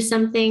I do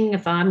something,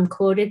 if I'm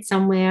quoted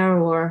somewhere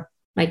or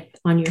like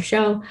on your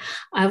show,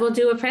 I will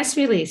do a press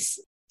release.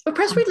 But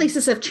press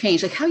releases have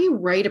changed. Like how you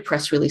write a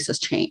press release has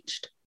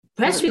changed.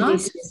 Press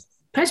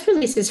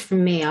releases for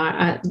me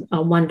are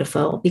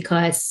wonderful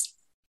because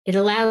it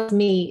allows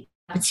me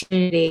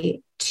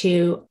opportunity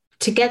to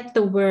get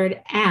the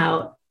word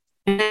out.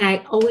 And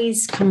I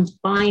always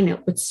combine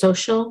it with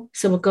social.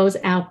 So it goes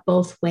out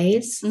both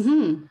ways.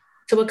 Mm-hmm.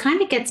 So it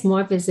kind of gets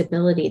more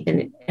visibility than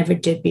it ever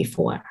did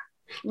before.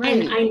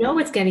 Right. And I know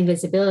it's getting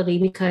visibility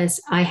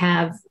because I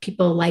have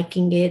people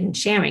liking it and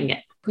sharing it.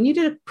 When you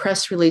did a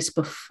press release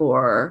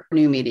before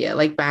new media,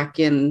 like back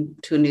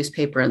into a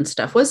newspaper and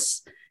stuff,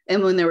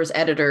 and when there was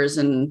editors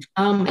and...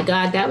 Oh my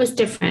God, that was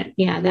different.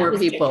 Yeah. That more was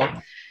people.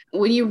 Different.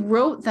 When you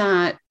wrote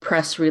that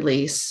press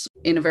release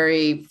in a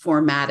very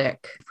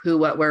formatic who,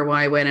 what, where,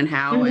 why, when, and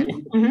how,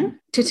 and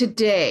to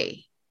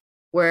today,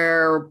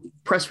 where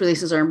press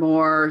releases are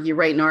more, you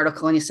write an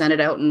article and you send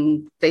it out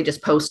and they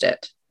just post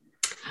it.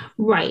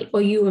 Right.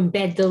 Or you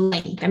embed the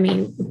link. I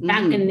mean,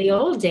 back in the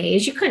old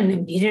days, you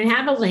didn't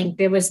have a link.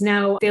 There was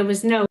no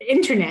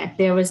internet.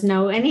 There was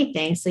no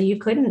anything. So you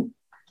couldn't.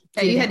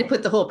 Yeah, you had to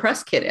put the whole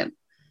press kit in.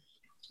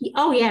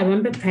 Oh, yeah. I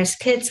remember press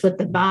kits with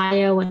the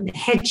bio and the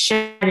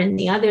headshot and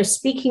the other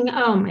speaking.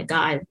 Oh, my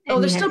God. Oh,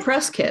 there's still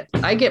press kit.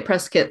 I get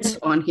press kits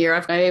on here.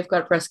 I've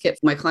got a press kit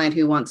for my client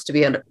who wants to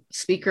be a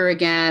speaker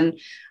again.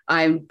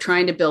 I'm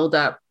trying to build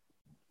up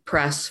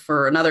press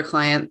for another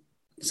client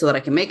so that I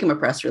can make him a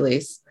press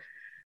release.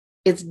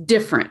 It's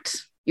different.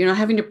 You're not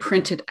having to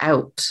print it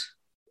out.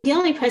 The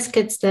only press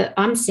kits that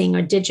I'm seeing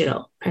are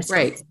digital press kits.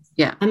 Right.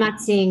 Yeah. I'm not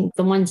seeing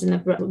the ones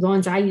the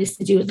ones I used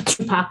to do with the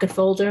 2-pocket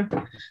folder,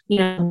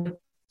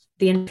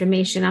 the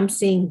information. I'm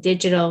seeing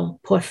digital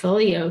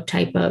portfolio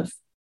type of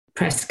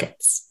press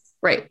kits.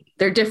 Right.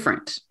 They're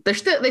different. They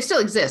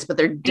still exist, but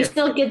they're different. They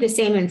still give the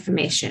same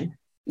information,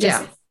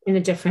 just in a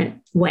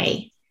different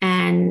way.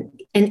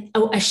 And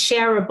a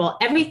shareable,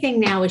 everything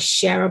now is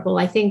shareable.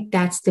 I think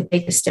that's the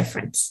biggest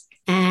difference.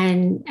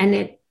 And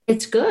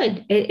it's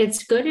good.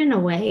 It's good in a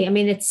way. I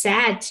mean, it's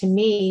sad to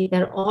me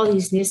that all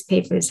these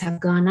newspapers have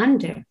gone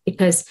under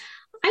because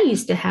I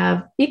used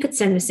to you could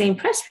send the same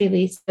press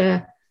release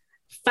to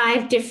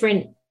 5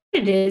 different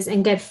editors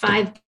and get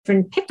 5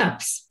 different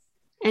pickups.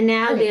 And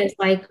now there's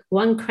like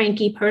one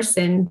cranky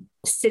person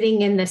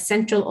sitting in the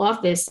central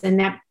office and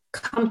that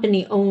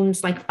company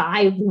owns like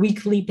 5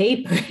 weekly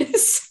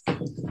papers.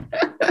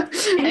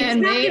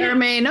 and may or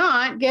may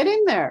not get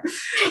in there.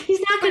 He's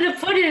not going to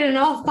put it in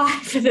all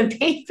 5 of the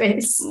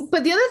papers.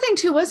 But the other thing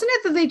too, wasn't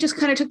it that they just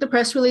kind of took the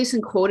press release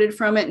and quoted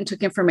from it and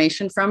took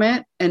information from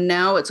it? And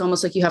now it's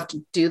almost like you have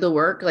to do the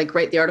work, like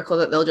write the article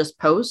that they'll just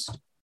post.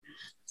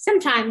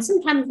 Sometimes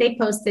they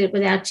post it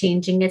without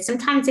changing it.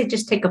 Sometimes they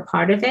just take a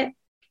part of it.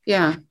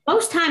 Yeah.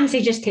 Most times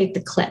they just take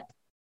the clip.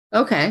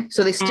 Okay.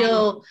 So they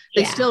still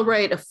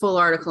write a full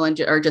article and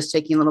are just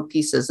taking little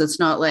pieces. It's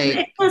not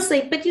like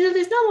mostly, but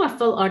there's no more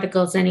full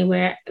articles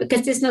anywhere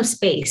because there's no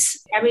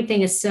space.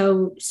 Everything is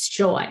so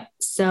short.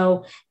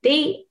 So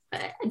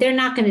they're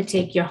not going to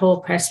take your whole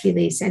press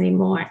release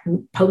anymore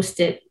and post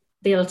it.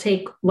 They'll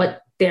take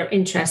what they're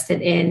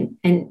interested in,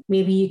 and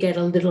maybe you get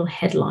a little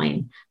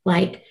headline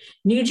like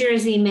New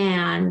Jersey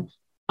man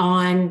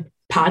on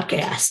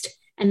podcast,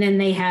 and then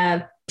they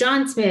have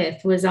John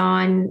Smith was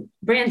on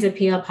Brands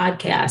Appeal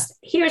podcast.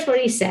 Here's what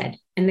he said.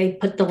 And they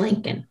put the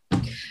link in.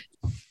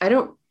 I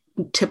don't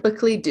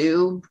typically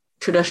do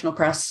traditional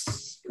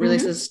press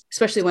releases,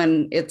 especially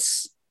when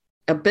it's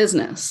a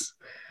business.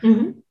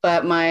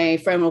 But my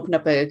friend opened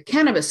up a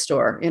cannabis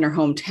store in her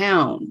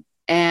hometown.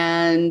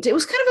 And it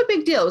was kind of a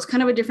big deal. It was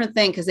kind of a different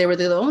thing because they were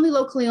the only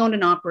locally owned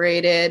and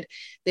operated.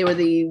 They were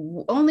the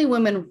only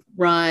women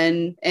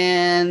run,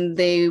 and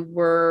they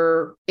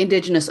were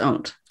Indigenous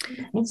owned.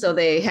 So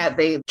they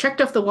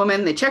checked off the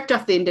woman, they checked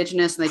off the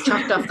Indigenous, and they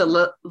checked off the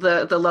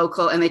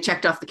local, and they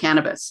checked off the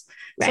cannabis.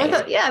 Right. So I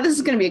thought, yeah, this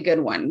is going to be a good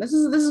one. This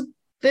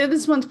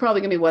one's probably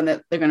going to be one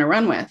that they're going to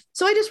run with.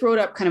 So I just wrote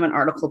up kind of an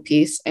article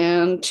piece,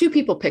 and 2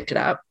 people picked it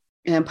up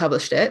and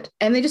published it,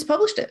 and they just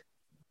published it.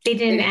 They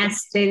didn't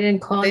ask, they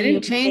didn't call you. They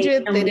didn't change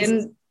it. They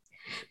didn't.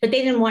 But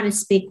they didn't want to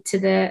speak to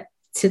the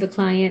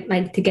client,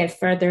 like to get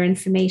further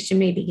information,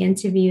 maybe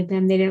interview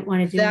them. They didn't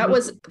want to do that.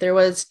 There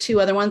was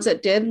 2 other ones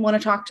that did want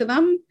to talk to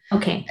them.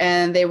 Okay.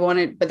 And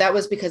but that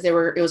was because it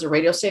was a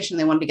radio station.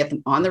 They wanted to get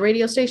them on the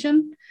radio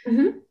station.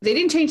 They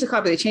didn't change the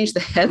copy. They changed the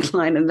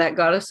headline, and that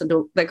got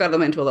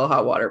them into a little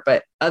hot water.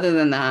 But other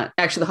than that,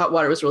 actually the hot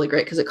water was really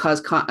great because it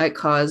caused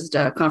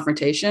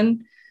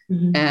confrontation.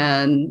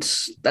 And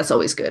that's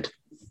always good.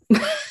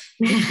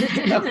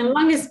 As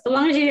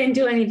long as you didn't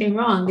do anything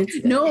wrong.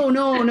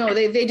 No.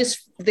 They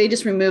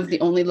just removed the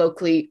only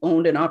locally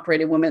owned and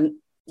operated women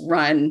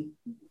run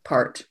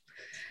part.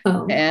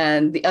 Oh.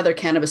 And the other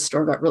cannabis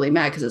store got really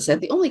mad because it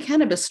said the only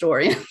cannabis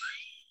store.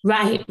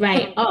 Right.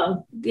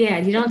 Oh, yeah.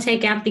 You don't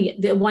take out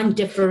the one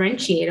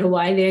differentiator,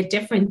 why they're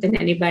different than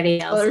anybody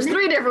else. Well, there's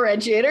 3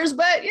 differentiators,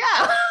 but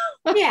yeah.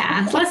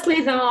 Yeah. Let's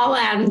leave them all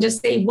out and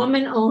just say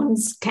woman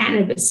owns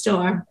cannabis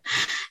store,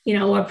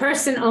 or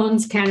person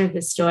owns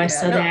cannabis store.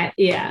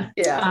 Yeah.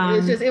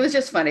 It was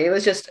just funny. It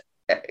was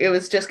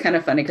just kind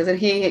of funny because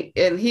he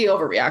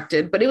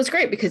overreacted, but it was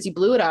great because he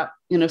blew it up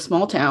in a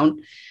small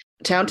town.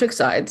 Town took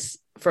sides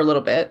for a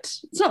little bit.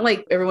 It's not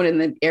like everyone in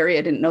the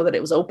area didn't know that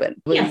it was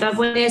open. Yeah, but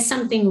when there's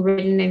something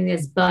written and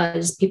there's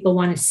buzz, people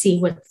want to see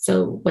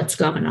what's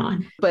going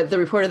on. But the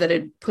reporter that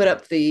had put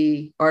up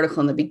the article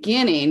in the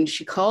beginning,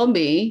 she called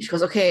me. She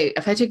goes, "Okay,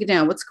 if I take it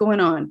down, what's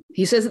going on?"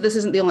 He says that this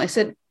isn't the only. I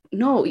said,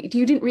 "No, you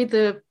didn't read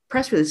the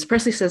press release. The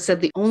press release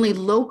said the only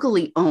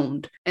locally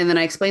owned." And then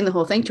I explained the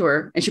whole thing to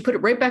her, and she put it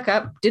right back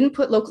up. Didn't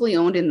put locally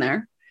owned in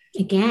there.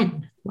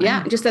 Again. Wow.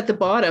 Yeah, just at the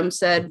bottom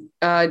said,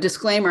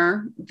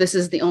 disclaimer, this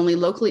is the only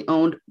locally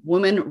owned,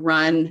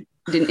 woman-run,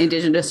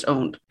 Indigenous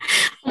owned.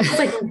 It's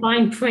like a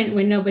fine print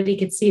when nobody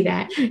could see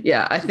that.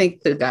 Yeah, I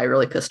think the guy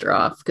really pissed her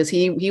off because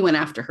he went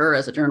after her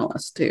as a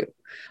journalist too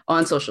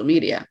on social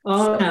media.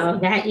 Oh, no,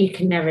 that you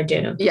can never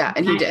do. Yeah,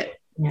 and he did.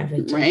 Never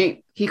did.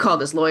 Right? He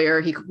called his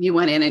lawyer. He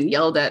went in and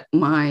yelled at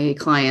my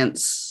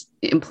client's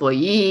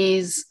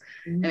employees.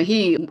 And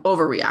he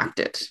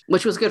overreacted,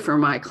 which was good for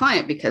my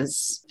client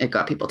because it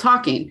got people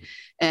talking.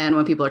 And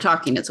when people are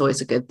talking, it's always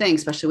a good thing,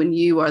 especially when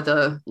you are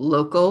the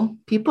local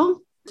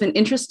people. It's been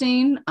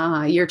interesting.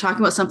 You're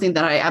talking about something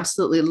that I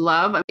absolutely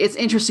love. It's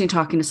interesting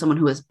talking to someone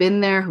who has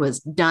been there, who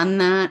has done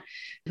that,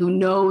 who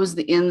knows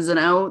the ins and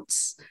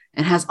outs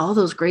and has all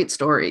those great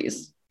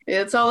stories.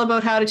 It's all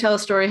about how to tell a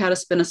story, how to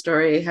spin a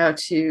story, how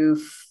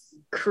to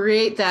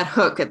create that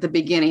hook at the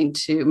beginning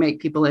to make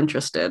people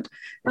interested.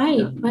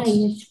 Right.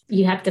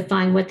 You have to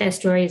find what that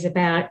story is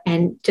about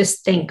and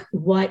just think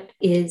what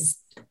is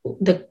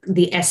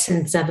the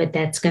essence of it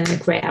that's going to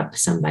grab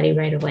somebody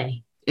right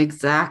away.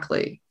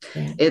 Exactly.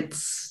 Yeah.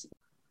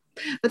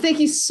 But thank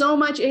you so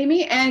much,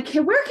 Amy. And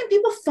where can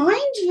people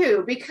find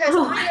you? Because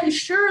I am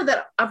sure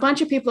that a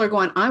bunch of people are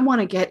going, I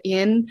want to get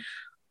in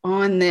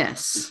on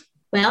this.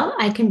 Well,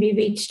 I can be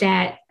reached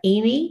at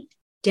Amy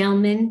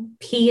Delman,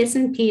 P as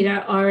in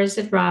Peter, R as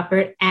in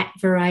Robert, at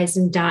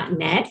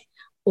Verizon.net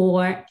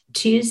or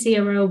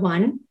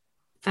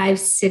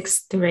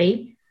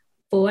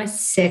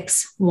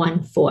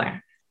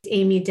 201-563-4614.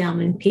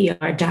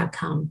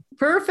 AmyDelmanPR.com.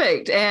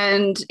 Perfect.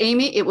 And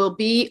Amy, it will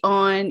be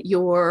on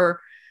your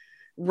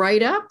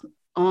write-up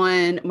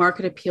on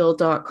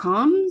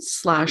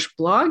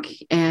marketappeal.com/blog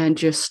and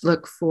just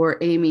look for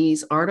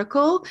Amy's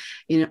article,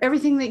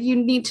 everything that you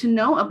need to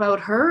know about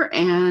her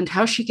and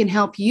how she can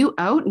help you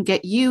out and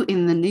get you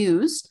in the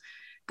news.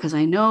 Because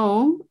I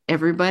know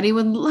everybody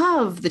would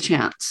love the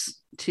chance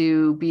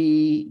to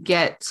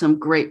get some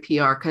great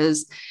PR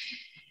because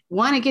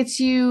one, it gets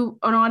you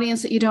an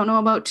audience that you don't know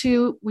about.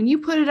 Two, when you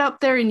put it up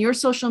there in your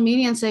social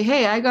media and say,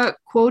 hey, I got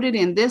quoted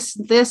in this,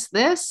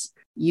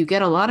 you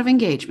get a lot of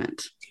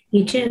engagement.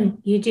 You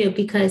do,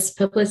 because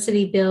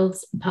publicity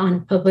builds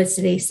upon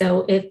publicity.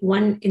 So if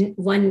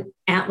one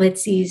outlet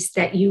sees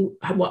that you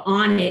were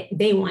on it,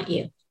 they want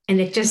you. And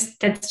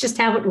that's just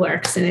how it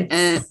works.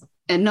 And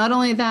not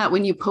only that,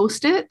 when you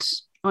post it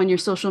on your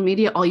social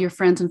media, all your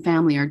friends and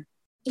family are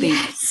thinking,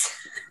 yes.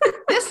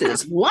 This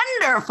is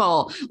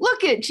wonderful.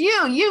 Look at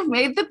you. You've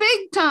made the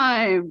big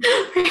time.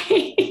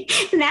 Right.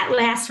 And that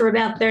lasts for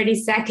about 30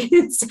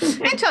 seconds.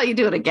 Until you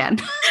do it again.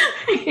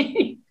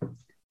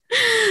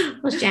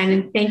 Well,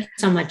 Shannon, thank you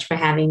so much for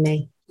having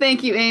me.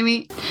 Thank you,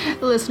 Amy.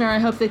 Listener, I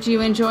hope that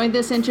you enjoyed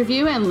this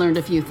interview and learned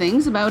a few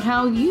things about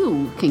how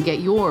you can get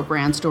your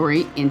brand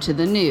story into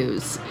the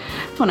news.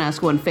 I want to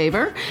ask one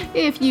favor.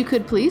 If you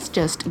could please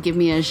just give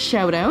me a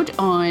shout out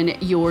on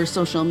your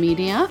social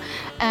media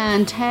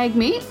and tag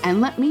me and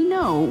let me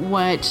know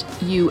what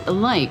you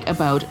like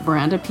about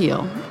Brand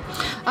Appeal.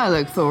 I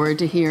look forward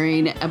to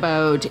hearing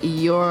about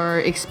your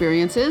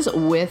experiences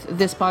with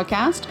this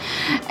podcast.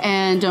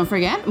 And don't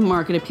forget,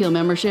 Market Appeal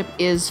membership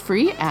is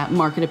free at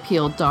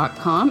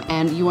marketappeal.com.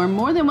 And you are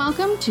more than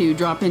welcome to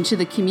drop into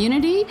the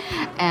community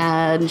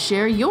and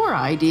share your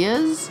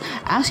ideas,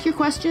 ask your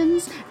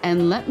questions,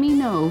 and let me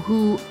know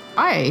who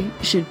I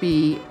should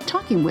be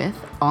talking with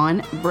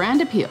on Brand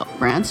Appeal,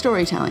 brand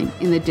storytelling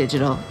in the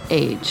digital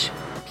age.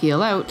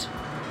 Peel out.